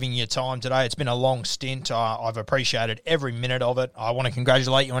much for giving your time today. It's been a long stint. I've appreciated every minute of it. I want to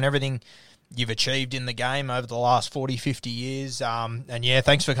congratulate you on everything you've achieved in the game over the last 40, 50 years. And yeah,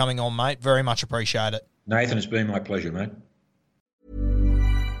 thanks for coming on, mate. Very much appreciate it. Nathan, it's been my pleasure, mate.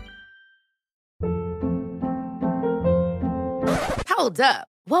 Hold up.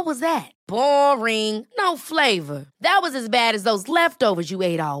 What was that? Boring. No flavor. That was as bad as those leftovers you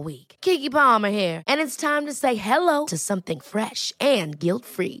ate all week. Keke Palmer here. And it's time to say hello to something fresh and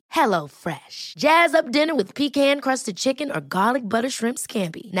guilt-free. Hello Fresh. Jazz up dinner with pecan-crusted chicken or garlic butter shrimp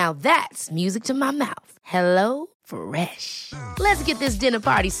scampi. Now that's music to my mouth. Hello Fresh. Let's get this dinner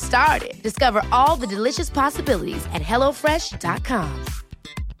party started. Discover all the delicious possibilities at HelloFresh.com.